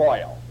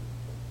Royal.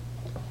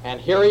 And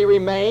here he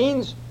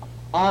remains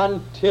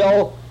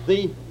until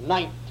the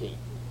 19th.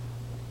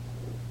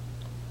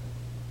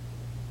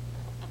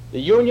 The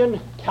Union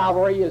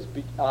cavalry is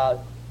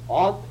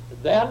on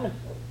the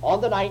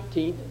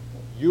 19th.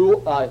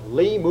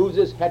 Lee moves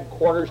his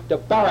headquarters to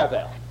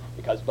Barraville,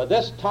 because by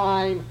this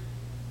time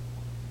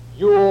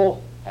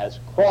Ewell has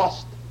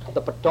crossed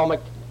the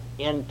Potomac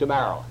into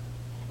Maryland.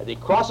 As he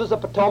crosses the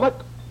Potomac,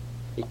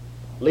 he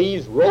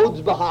leaves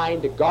roads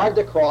behind to guard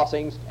the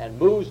crossings and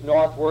moves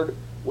northward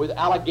with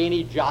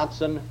Allegheny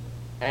Johnson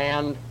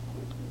and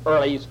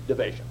Early's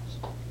divisions.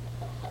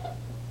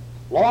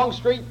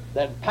 Longstreet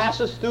then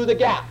passes through the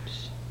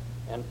gaps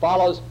and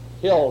follows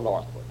Hill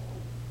northward.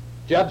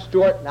 Jeb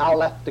Stuart now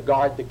left to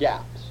guard the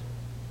gaps.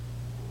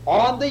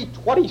 On the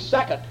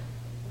 22nd,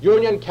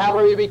 Union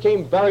cavalry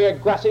became very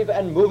aggressive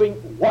and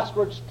moving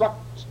westward struck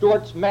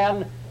Stuart's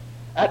men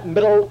at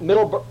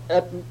Middletown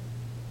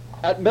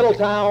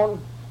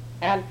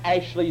and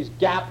Ashley's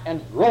Gap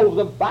and drove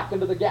them back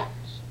into the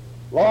gaps.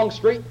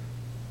 Longstreet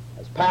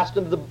has passed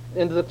into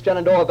the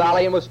Shenandoah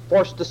Valley and was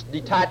forced to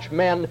detach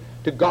men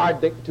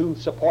to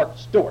support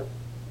Stuart.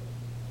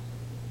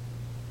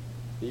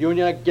 The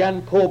Union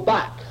again pulled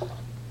back,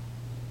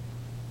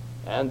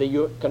 and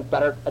the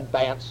Confederate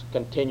advance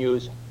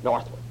continues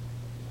northward.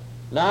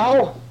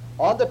 Now,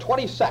 on the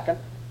 22nd,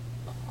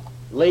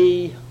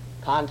 Lee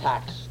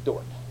contacts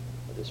Stuart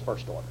with his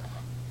first order.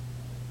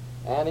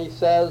 And he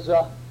says,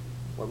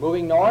 we're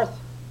moving north.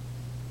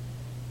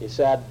 He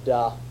said,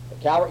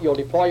 you'll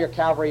deploy your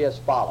cavalry as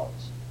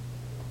follows.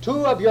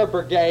 2 of your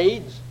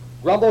brigades,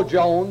 Grumble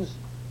Jones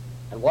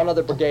and 1 of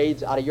the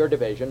brigades out of your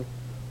division,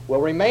 will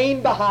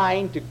remain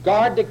behind to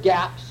guard the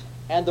gaps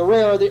and the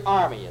rear of the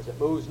army as it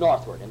moves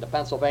northward into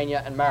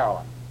Pennsylvania and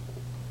Maryland.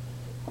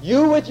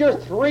 You with your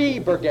 3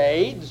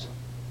 brigades,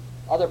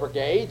 other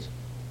brigades,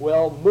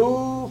 will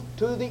move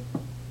to the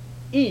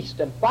east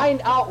and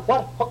find out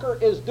what Hooker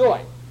is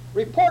doing.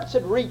 Reports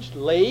had reached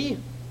Lee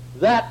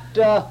that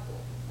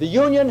the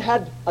Union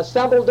had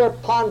assembled their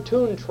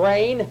pontoon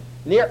train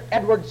near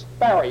Edwards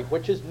Ferry,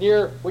 which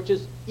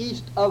is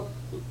east of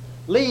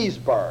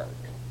Leesburg.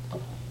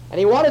 And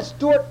he wanted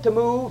Stuart to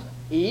move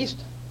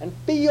east and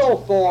feel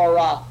for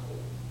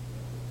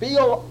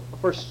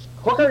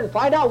Hooker and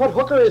find out what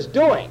Hooker is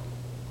doing.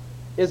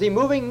 Is he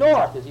moving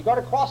north? Is he going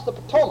to cross the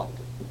Potomac?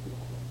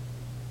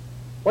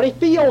 When he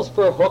feels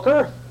for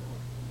Hooker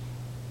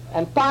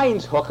and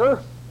finds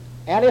Hooker,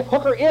 and if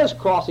Hooker is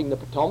crossing the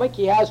Potomac,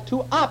 he has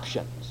 2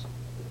 options.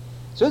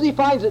 As soon as he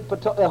finds that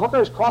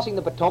Hooker is crossing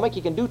the Potomac,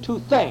 he can do 2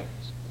 things.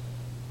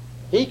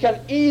 He can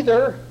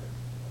either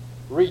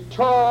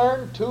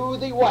return to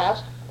the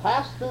west,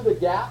 pass through the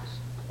gaps,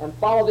 and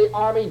follow the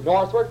army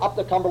northward up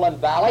the Cumberland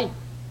Valley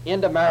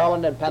into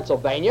Maryland and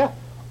Pennsylvania,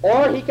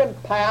 or he can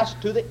pass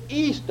to the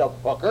east of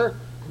Hooker,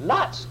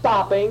 not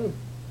stopping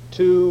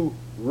to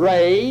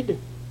raid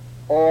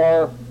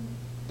or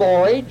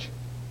forage,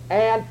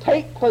 and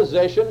take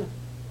position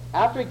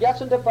after he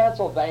gets into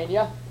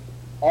Pennsylvania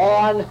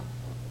on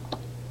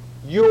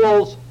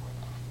Ewell's,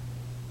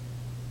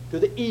 to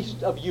the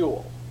east of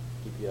Ewell.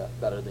 Keep you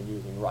better than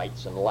using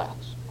rights and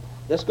lefts.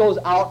 This goes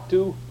out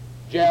to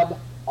Jeb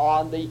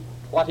on the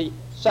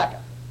 22nd.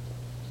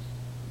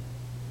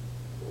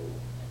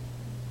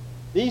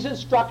 These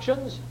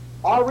instructions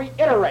are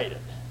reiterated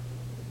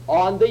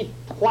on the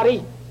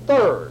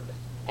 23rd,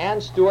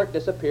 and Stuart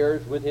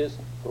disappears with his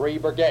 3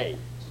 brigades.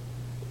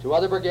 The 2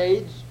 other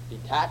brigades,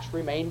 detached,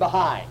 remain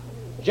behind.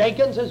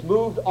 Jenkins has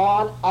moved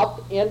on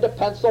up into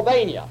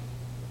Pennsylvania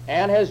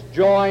and has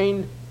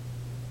joined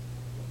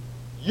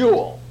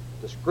Ewell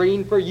to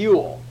screen for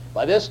Ewell.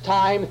 By this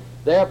time,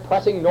 they're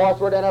pressing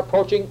northward and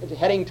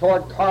heading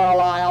toward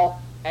Carlisle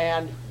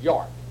and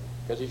York.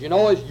 Because as you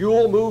know, as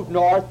Ewell moved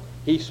north,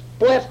 he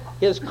split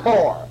his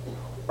corps.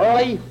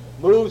 Early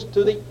moves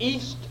to the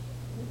east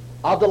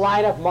of the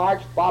line of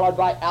march, followed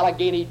by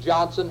Allegheny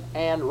Johnson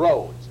and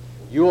Rhodes.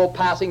 Ewell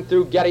passing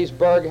through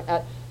Gettysburg,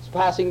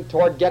 passing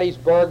toward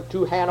Gettysburg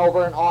to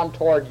Hanover and on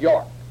toward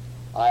York,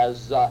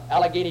 as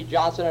Allegheny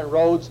Johnson and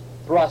Rhodes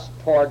thrust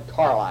toward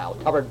Carlisle,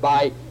 covered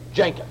by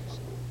Jenkins.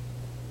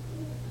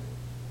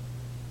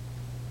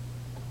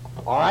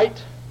 All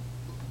right,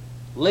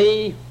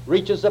 Lee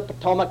reaches the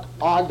Potomac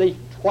on the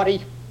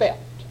 25th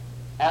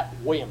at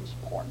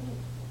Williamsport.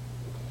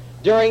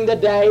 During the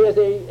day,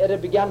 it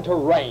had begun to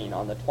rain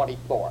on the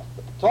 24th.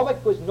 The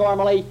Potomac was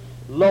normally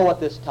low at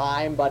this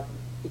time, but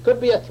it could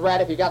be a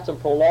threat if you got some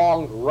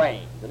prolonged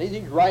rain. And as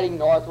he's riding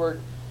northward,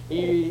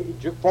 he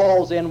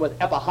falls in with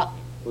Rappahannock,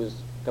 who's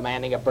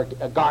commanding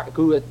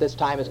who at this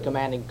time is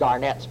commanding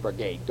Garnett's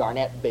brigade,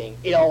 Garnett being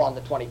ill on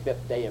the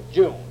 25th day of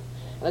June.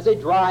 And as they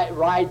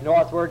ride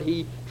northward,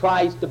 he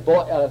tries to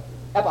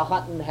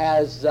Rappahannock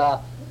has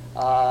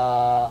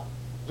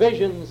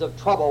visions of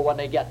trouble when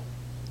they get,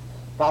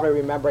 probably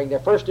remembering their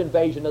first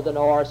invasion of the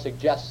North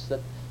suggests that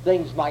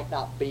things might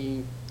not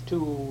be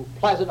too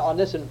pleasant on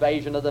this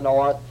invasion of the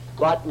North,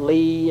 but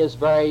Lee is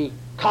very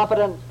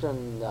confident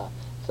and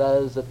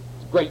says that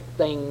great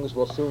things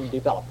will soon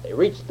develop. They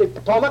reach the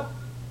Potomac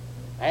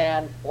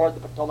and ford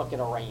the Potomac in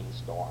a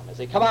rainstorm. As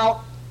they come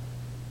out,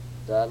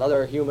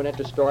 another human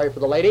interest story for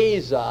the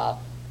ladies.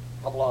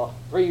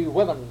 3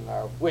 women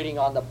are waiting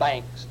on the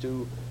banks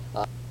to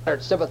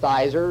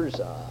sympathizers.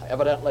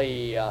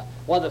 Evidently,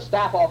 one of the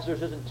staff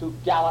officers isn't too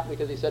gallant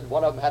because he said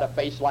one of them had a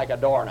face like a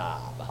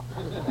doorknob.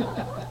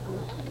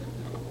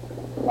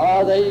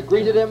 They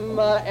greeted him,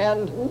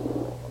 and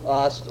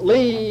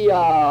Lee,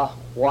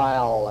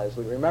 while, as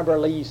we remember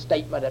Lee's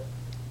statement at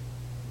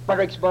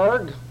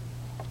Fredericksburg,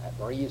 at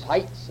Marie's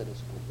Heights, it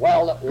is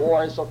well that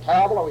war is so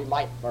terrible, or we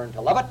might learn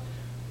to love it,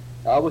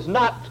 was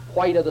not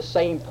quite of the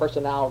same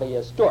personality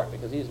as Stuart,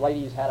 because these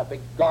ladies had a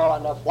big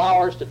garland of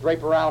flowers to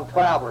drape around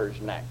Traveler's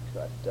neck.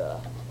 But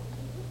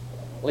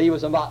Lee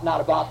was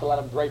not about to let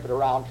them drape it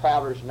around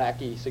Traveler's neck.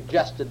 He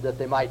suggested that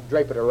they might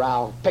drape it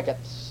around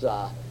Pickett's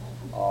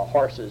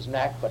horse's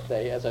neck, but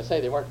they, as I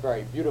say, they weren't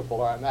very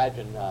beautiful, or I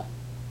imagine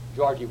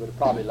Georgie would have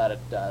probably let it.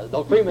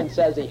 Though Freeman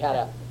says he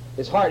had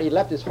he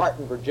left his heart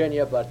in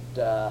Virginia, but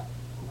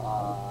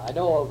I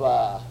know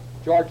of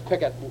George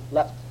Pickett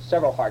left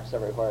several hearts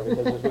everywhere,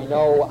 because as we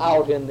know,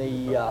 out in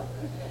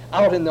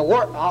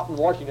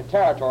Washington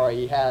Territory,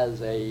 he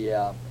has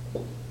of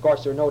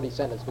course there are no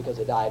descendants because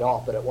they died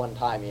off, but at one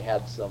time he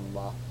had some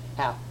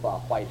half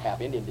white,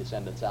 half Indian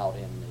descendants out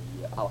in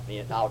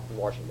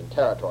Washington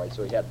Territory.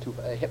 So he had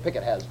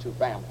Pickett has two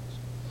families.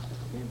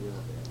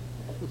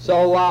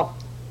 So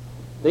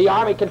the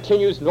army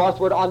continues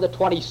northward on the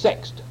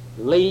 26th.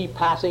 Lee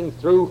passing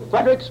through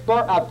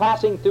Fredericksburg,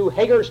 passing through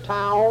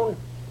Hagerstown,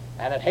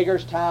 and at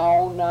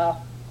Hagerstown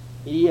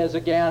he is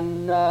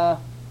again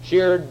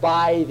cheered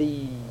by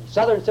the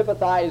Southern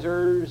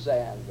sympathizers,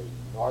 and the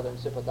Northern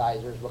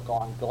sympathizers look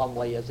on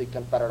glumly as the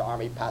Confederate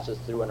army passes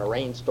through in a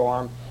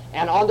rainstorm,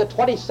 and on the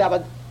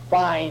 27th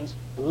finds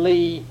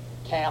Lee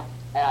camped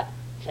at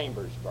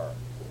Chambersburg,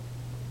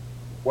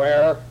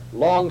 where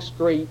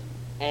Longstreet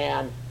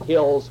and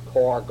Hill's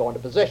corps go into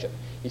position.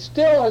 He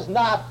still has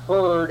not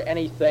heard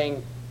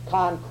anything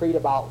concrete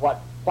about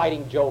what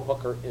Fighting Joe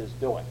Hooker is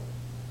doing.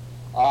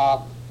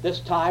 This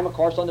time, of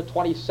course, on the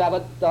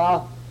 27th,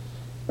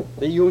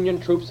 the Union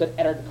troops had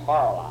entered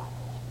Carlisle,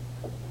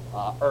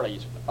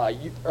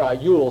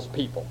 Ewell's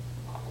people,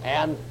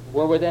 and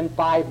were within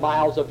 5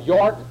 miles of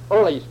York,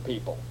 Early's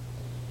people.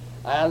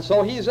 And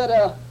so he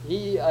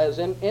is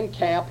in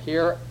camp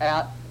here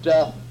at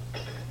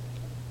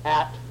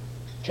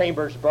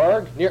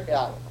Chambersburg,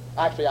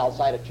 actually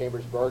outside of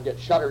Chambersburg at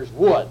Shutter's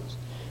Woods.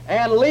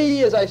 And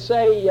Lee, as I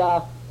say,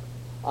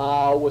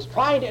 was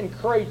trying to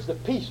encourage the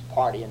peace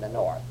party in the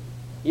North.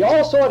 He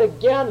also had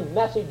again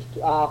messaged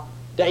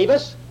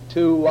Davis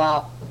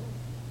to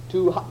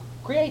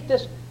create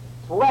this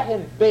threat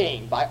in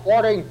being by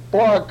ordering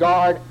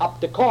Beauregard up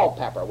to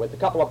Culpeper with a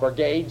couple of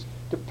brigades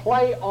to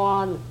play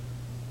on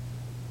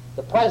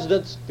the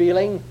president's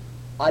feeling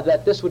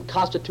that this would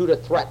constitute a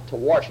threat to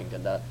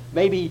Washington, to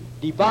maybe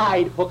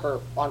divide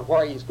Hooker on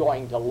where he's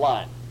going to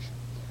lunge.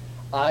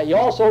 He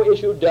also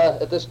issued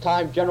at this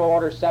time General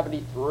Order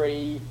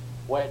 73,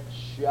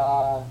 which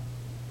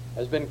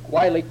has been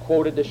widely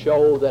quoted to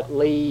show that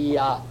Lee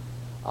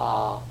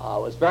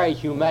was very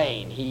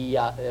humane. He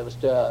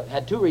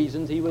had two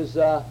reasons. He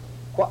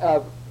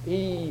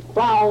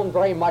frowned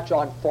very much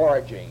on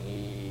foraging.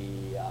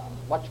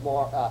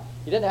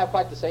 He didn't have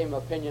quite the same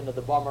opinion of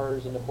the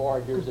bummers and the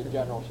foragers that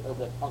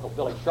Uncle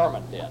Billy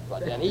Sherman did.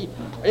 But then he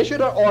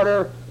issued an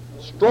order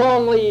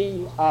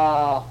strongly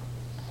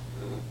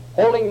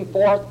holding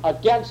forth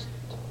against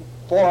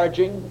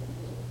foraging.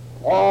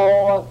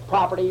 All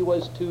property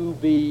was to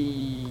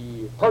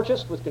be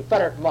purchased with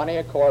Confederate money.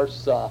 Of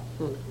course,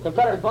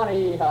 Confederate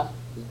money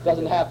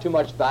doesn't have too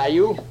much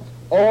value,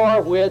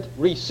 or with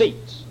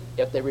receipts.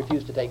 If they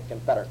refused to take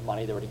Confederate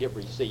money, they were to give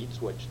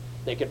receipts, which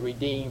they could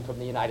redeem from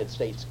the United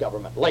States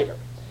government later.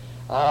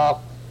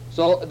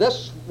 So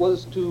this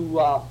was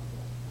to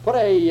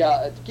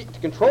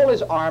control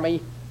his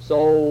army,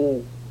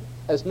 so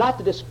as not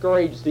to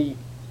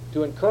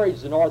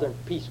encourage the Northern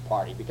Peace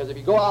Party, because if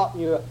you go out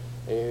and you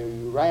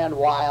ran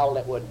wild,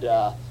 it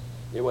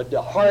would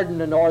harden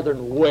the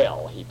Northern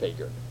will, he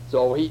figured.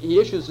 So he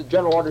issues the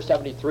General Order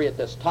 73 at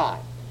this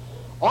time.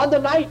 On the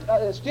night,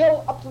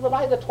 still up to the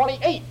night of the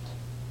 28th,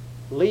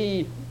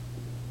 Lee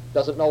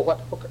doesn't know what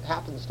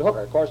happens to Hooker.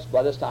 Of course,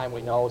 by this time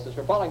we know, since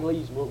we're following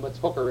Lee's movements,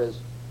 Hooker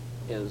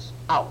is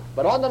out.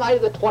 But on the night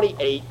of the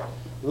 28th,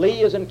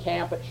 Lee is in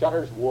camp at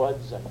Shutter's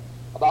Woods, and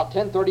about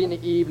 10:30 in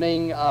the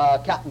evening,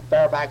 Captain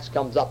Fairfax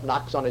comes up,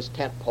 knocks on his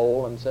tent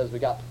pole, and says, "We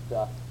got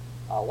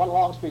one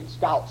Longstreet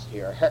scouts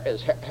here.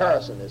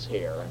 Harrison is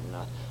here."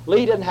 And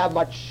Lee didn't have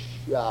much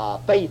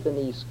faith in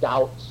these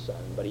scouts,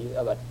 but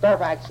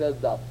Fairfax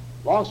said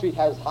Longstreet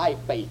has high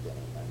faith in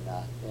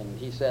him, and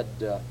he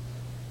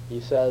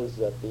says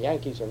that the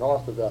Yankees are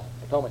north of the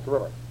Potomac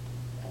River,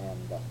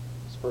 and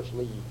it's first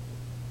Lee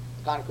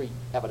concrete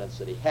evidence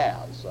that he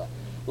has.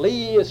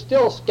 Lee is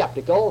still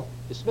skeptical,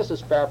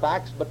 dismisses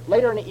Fairfax, but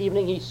later in the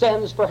evening he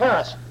sends for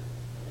Harrison.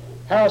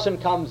 Harrison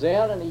comes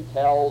in and he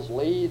tells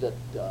Lee that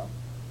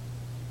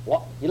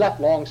he left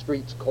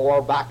Longstreet's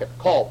corps back at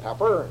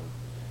Culpeper and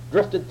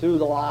drifted through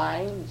the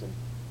lines and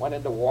went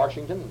into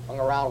Washington and hung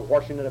around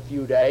Washington a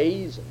few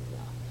days. And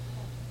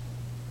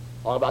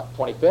on about the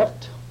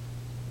 25th,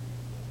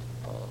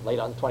 late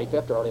on the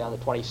 25th, early on the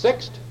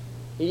 26th,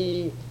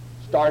 he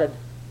started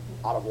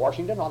out of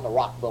Washington on the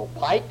Rockville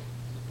Pike,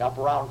 got up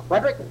around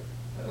Frederick,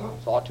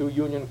 saw 2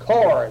 Union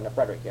Corps in the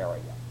Frederick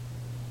area.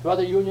 2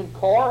 other Union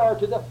Corps are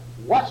to the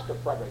west of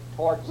Frederick,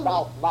 toward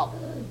South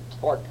Mountain,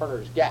 toward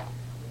Turner's Gap,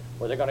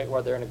 where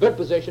they're in a good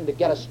position to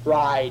get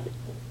astride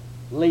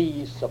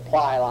Lee's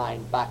supply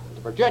line back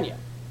to Virginia.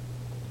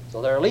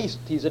 So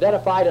he's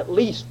identified at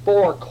least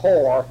 4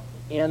 corps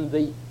in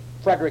the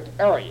Frederick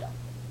area,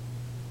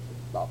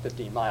 about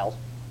 15 miles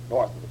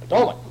north of the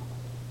Potomac.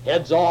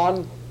 Heads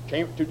on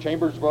to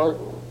Chambersburg,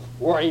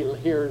 where he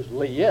hears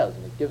Lee is,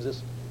 and it gives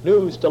this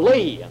news to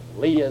Lee, and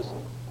Lee is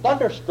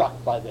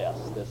thunderstruck by this.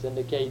 This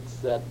indicates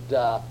that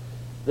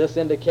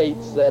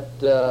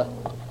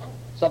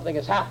something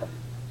has happened.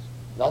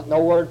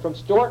 No word from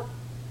Stuart.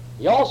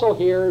 He also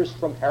hears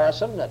from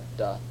Harrison that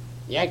the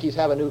Yankees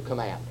have a new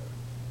commander.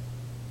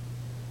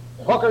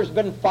 Hooker's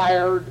been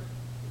fired,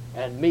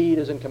 and Meade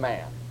is in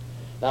command.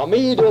 Now,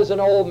 Meade was an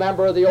old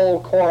member of the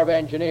old Corps of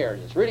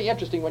Engineers. It's really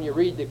interesting when you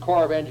read the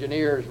Corps of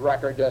Engineers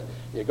record.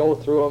 You go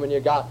through them, and you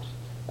got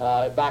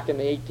back in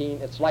the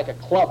it's like a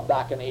club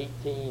back in the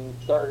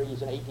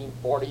 1830s and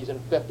 1840s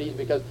and 50s,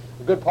 because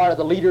a good part of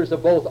the leaders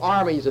of both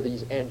armies are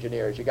these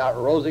engineers. You got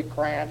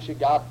Rosecrans, you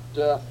got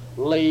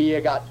Lee,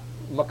 you got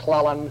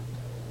McClellan,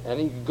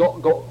 and you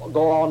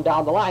go on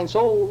down the line.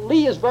 So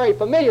Lee is very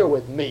familiar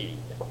with Meade,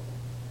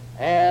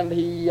 and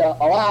he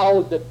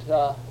allowed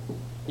that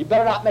he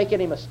better not make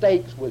any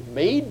mistakes with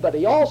Meade, but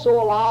he also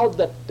allowed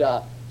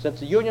that since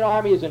the Union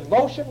Army is in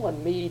motion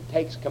when Meade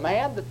takes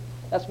command,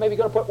 that's maybe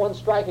going to put one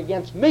strike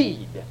against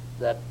Meade,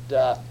 that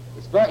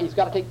he's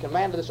got to take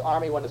command of this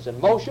army when it's in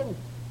motion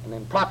and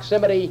in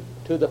proximity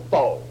to the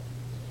foe.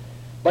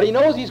 But he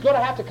knows he's going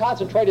to have to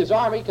concentrate his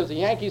army because the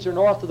Yankees are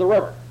north of the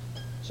river.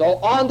 So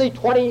early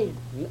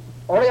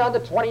on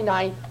the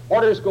 29th,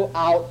 orders go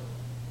out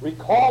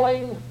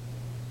recalling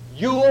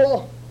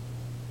Ewell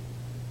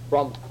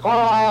from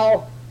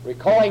Carlisle,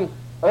 recalling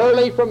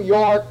Early from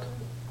York,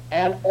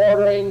 and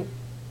ordering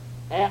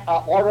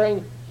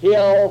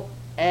Hill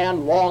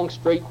and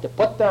Longstreet to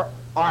put their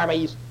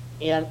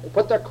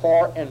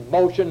corps in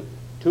motion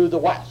to the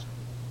west.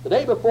 The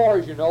day before,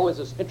 as you know, is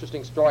this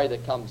interesting story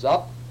that comes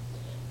up,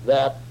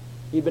 that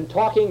he'd been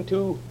talking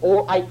to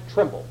old Ike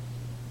Trimble.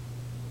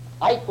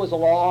 Ike was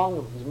along,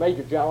 he was a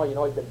major general, you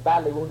know, he'd been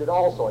badly wounded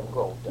also in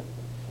Groveton.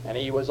 And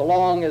he was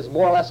along as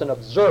more or less an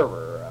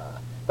observer.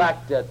 In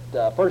fact,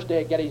 that first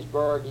day at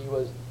Gettysburg, he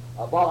was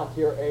a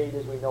volunteer aide,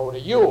 as we know, to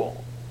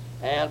Ewell.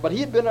 But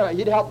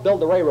he'd helped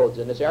build the railroads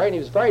in this area, and he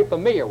was very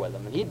familiar with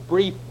them. And he'd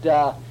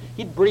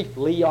briefed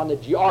Lee on the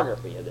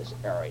geography of this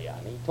area.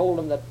 And he told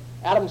him that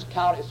Adams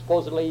County,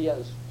 supposedly,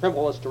 as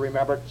Trimble was to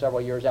remember it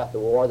several years after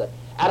the war, that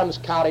Adams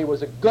County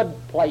was a good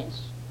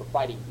place for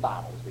fighting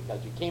battles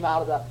because you came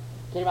out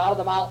of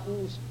the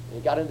mountains and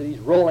you got into these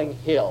rolling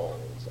hills.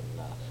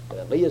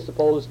 And Lee is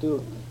supposed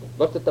to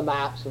looked at the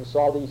maps and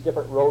saw these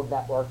different road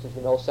networks, as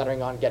you know,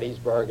 centering on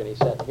Gettysburg, and he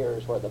said,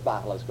 here's where the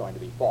battle is going to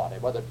be fought.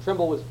 And whether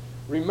Trimble was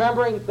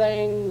remembering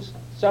things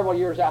several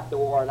years after the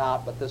war or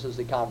not, but this is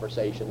the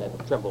conversation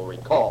that Trimble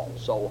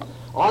recalls. So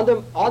on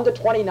the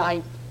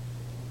 29th,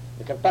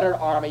 the Confederate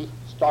Army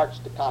starts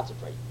to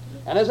concentrate.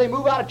 And as they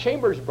move out of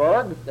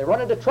Chambersburg, they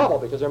run into trouble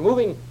because they're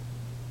moving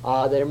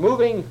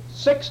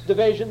 6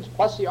 divisions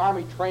plus the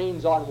Army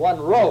trains on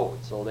one road.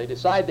 So they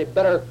decide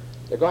they're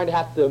going to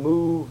have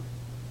to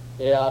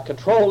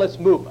control this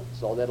movement.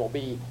 So that'll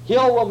be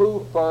Hill will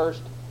move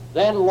first,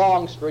 then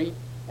Longstreet,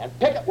 and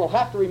Pickett will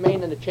have to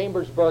remain in the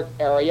Chambersburg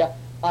area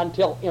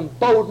until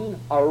Imboden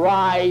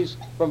arrives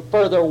from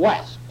further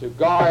west to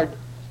guard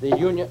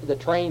the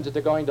trains that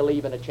they're going to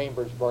leave in the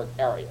Chambersburg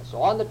area.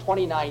 So on the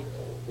 29th,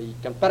 the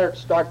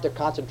Confederates start their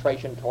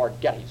concentration toward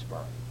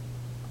Gettysburg.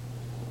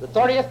 The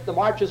 30th, the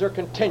marches are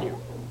continued.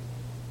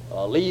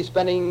 Lee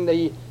spending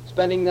the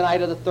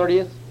night of the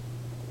 30th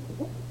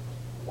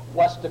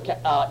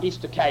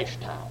east of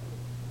Cashtown,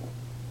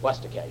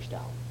 west of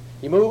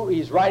Cashtown.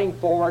 He's riding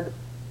forward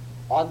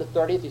on the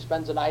 30th. He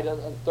spends the night on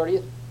the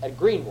 30th at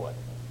Greenwood.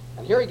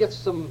 And here he gets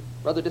some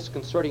rather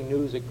disconcerting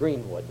news at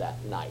Greenwood that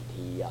night.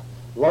 He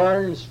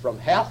learns from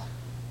Heth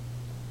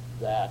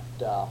that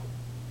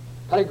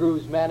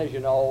Pettigrew's men, as you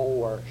know,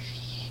 were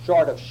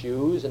short of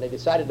shoes, and they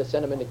decided to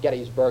send him into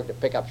Gettysburg to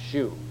pick up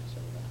shoes.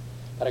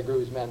 And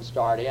Pettigrew's men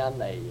started in.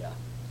 They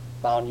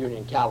found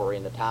Union cavalry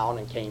in the town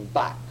and came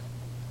back.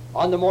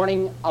 On the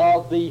morning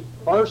of the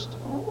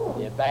 1st,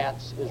 the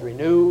advance is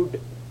renewed.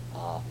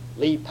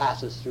 Lee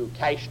passes through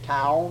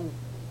Cashtown,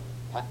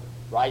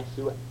 rides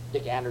through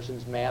Dick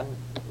Anderson's men,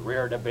 the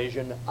rear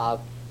division of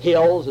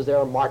Hill's as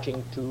they're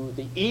marching to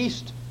the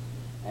east.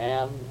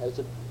 And as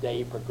the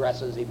day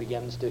progresses, he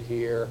begins to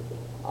hear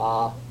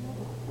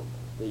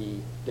the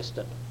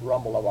distant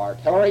rumble of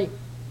artillery.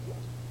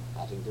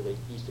 Passing to the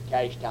east of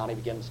Cashtown, he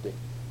begins to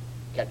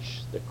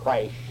catch the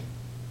crash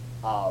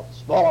of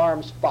small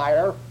arms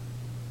fire.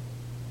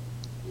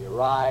 He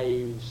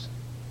arrives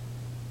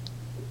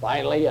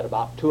finally at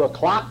about 2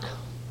 o'clock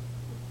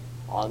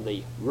on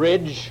the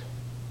ridge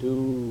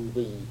to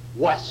the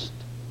west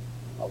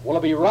of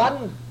Willoughby Run.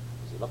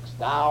 As he looks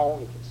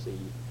down, you can see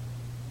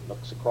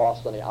looks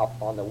across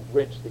on the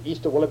ridge to the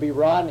east of Willoughby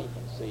Run. He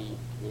can see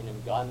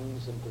Union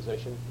guns in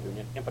position,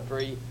 Union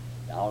infantry.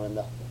 Down in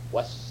the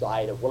west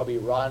side of Willoughby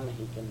Run,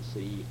 he can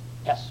see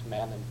Hess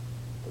men in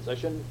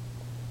position.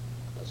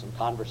 There's some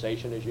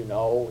conversation, as you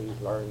know.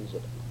 He learns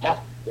that Hess,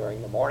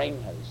 during the morning,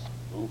 has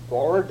moved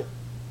forward,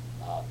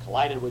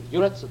 collided with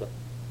units of the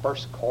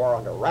 1st Corps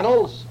under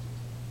Reynolds.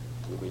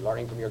 You'll be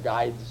learning from your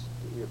guides,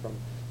 you're from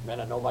men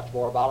that know much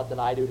more about it than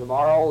I do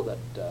tomorrow,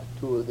 that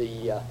 2 of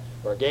the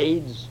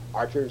brigades,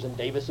 Archers and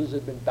Davises,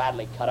 had been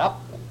badly cut up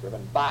and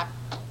driven back.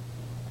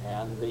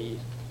 And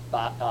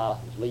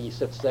Lee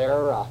sits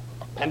there.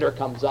 Pender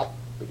comes up,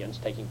 begins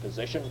taking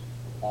position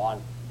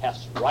on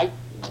Hess' right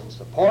in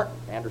support.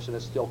 Anderson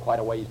is still quite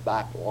a ways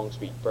back,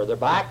 Longstreet further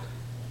back.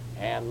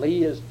 And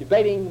Lee is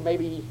debating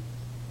maybe,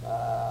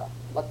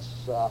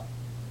 let's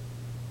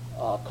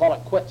call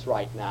it quits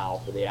right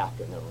now for the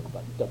afternoon.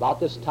 But about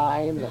this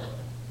time, the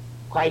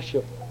crash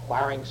of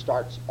firing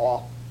starts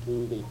off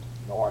to the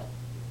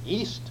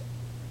northeast,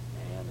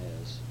 and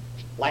as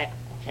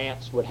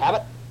chance would have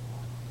it,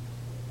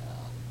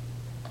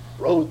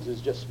 Rhodes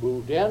has just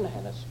moved in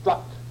and has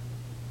struck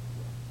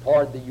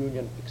toward the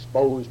Union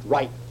exposed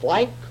right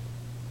flank.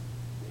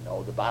 You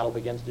know, the battle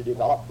begins to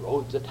develop.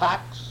 Rhodes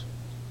attacks.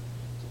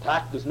 His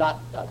attack does not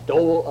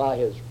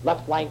his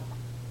left flank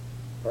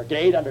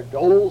brigade under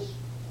Dole's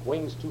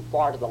wings too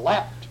far to the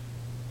left.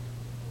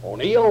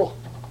 O'Neill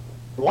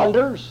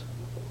blunders.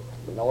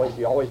 You know, if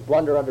you always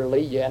blunder under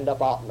Lee, you end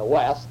up out in the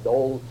west.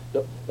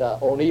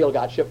 O'Neill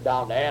got shipped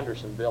down to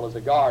Andersonville as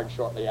a guard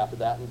shortly after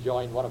that and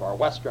joined one of our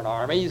western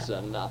armies,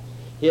 and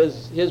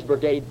his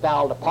brigade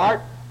fouled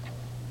apart.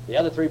 The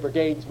other 3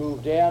 brigades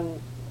moved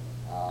in.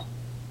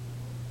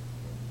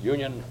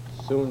 Union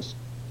soon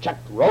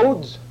checked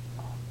Rhodes.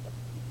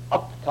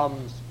 Up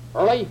comes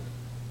Early,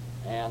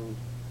 and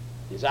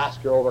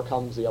disaster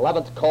overcomes the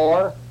 11th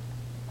Corps.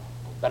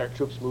 Better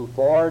troops move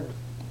forward,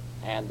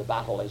 and the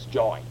battle is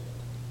joined.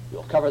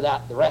 We'll cover the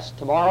rest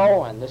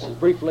tomorrow, and this is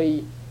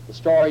briefly the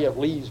story of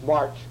Lee's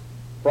march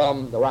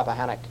from the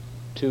Rappahannock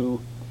to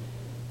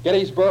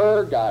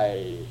Gettysburg.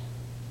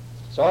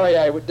 Sorry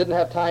I didn't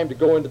have time to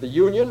go into the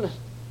Union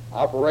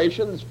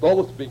operations,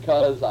 both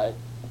because I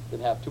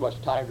didn't have too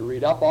much time to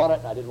read up on it,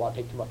 and I didn't want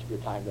to take too much of your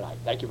time tonight.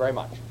 Thank you very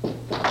much.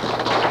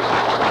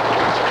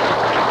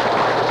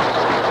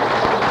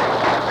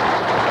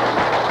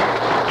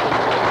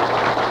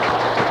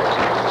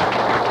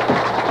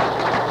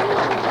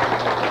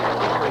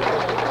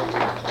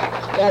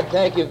 Ed,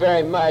 thank you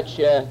very much.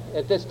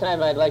 At this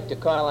time, I'd like to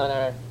call on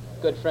our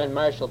good friend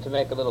Marshall to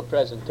make a little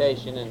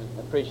presentation in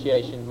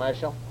appreciation.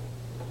 Marshall?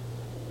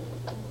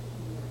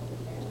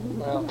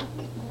 Well,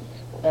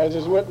 as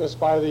is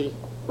witnessed by the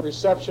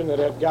reception that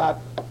Ed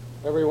got,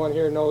 everyone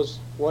here knows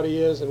what he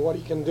is and what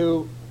he can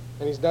do,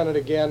 and he's done it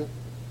again.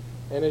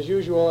 And as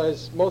usual,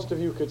 as most of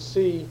you could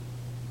see,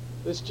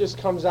 this just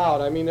comes out.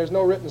 I mean, there's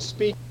no written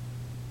speech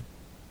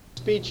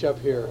up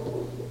here.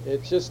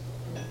 It's just,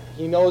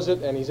 he knows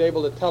it, and he's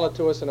able to tell it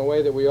to us in a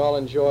way that we all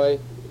enjoy.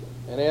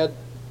 And Ed,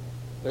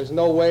 there's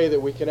no way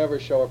that we can ever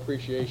show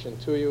appreciation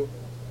to you,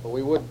 but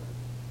we would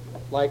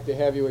like to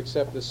have you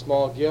accept this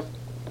small gift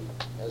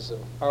as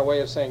our way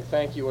of saying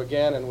thank you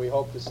again, and we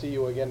hope to see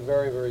you again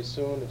very, very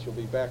soon, that you'll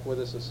be back with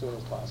us as soon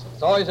as possible.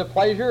 It's always a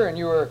pleasure, and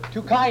you were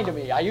too kind to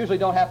me. I usually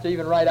don't have to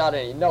even write out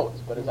any notes,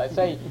 but as I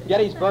say,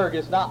 Gettysburg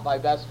is not my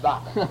best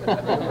spot. Thank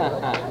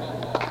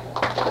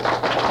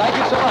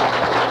you so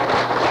much.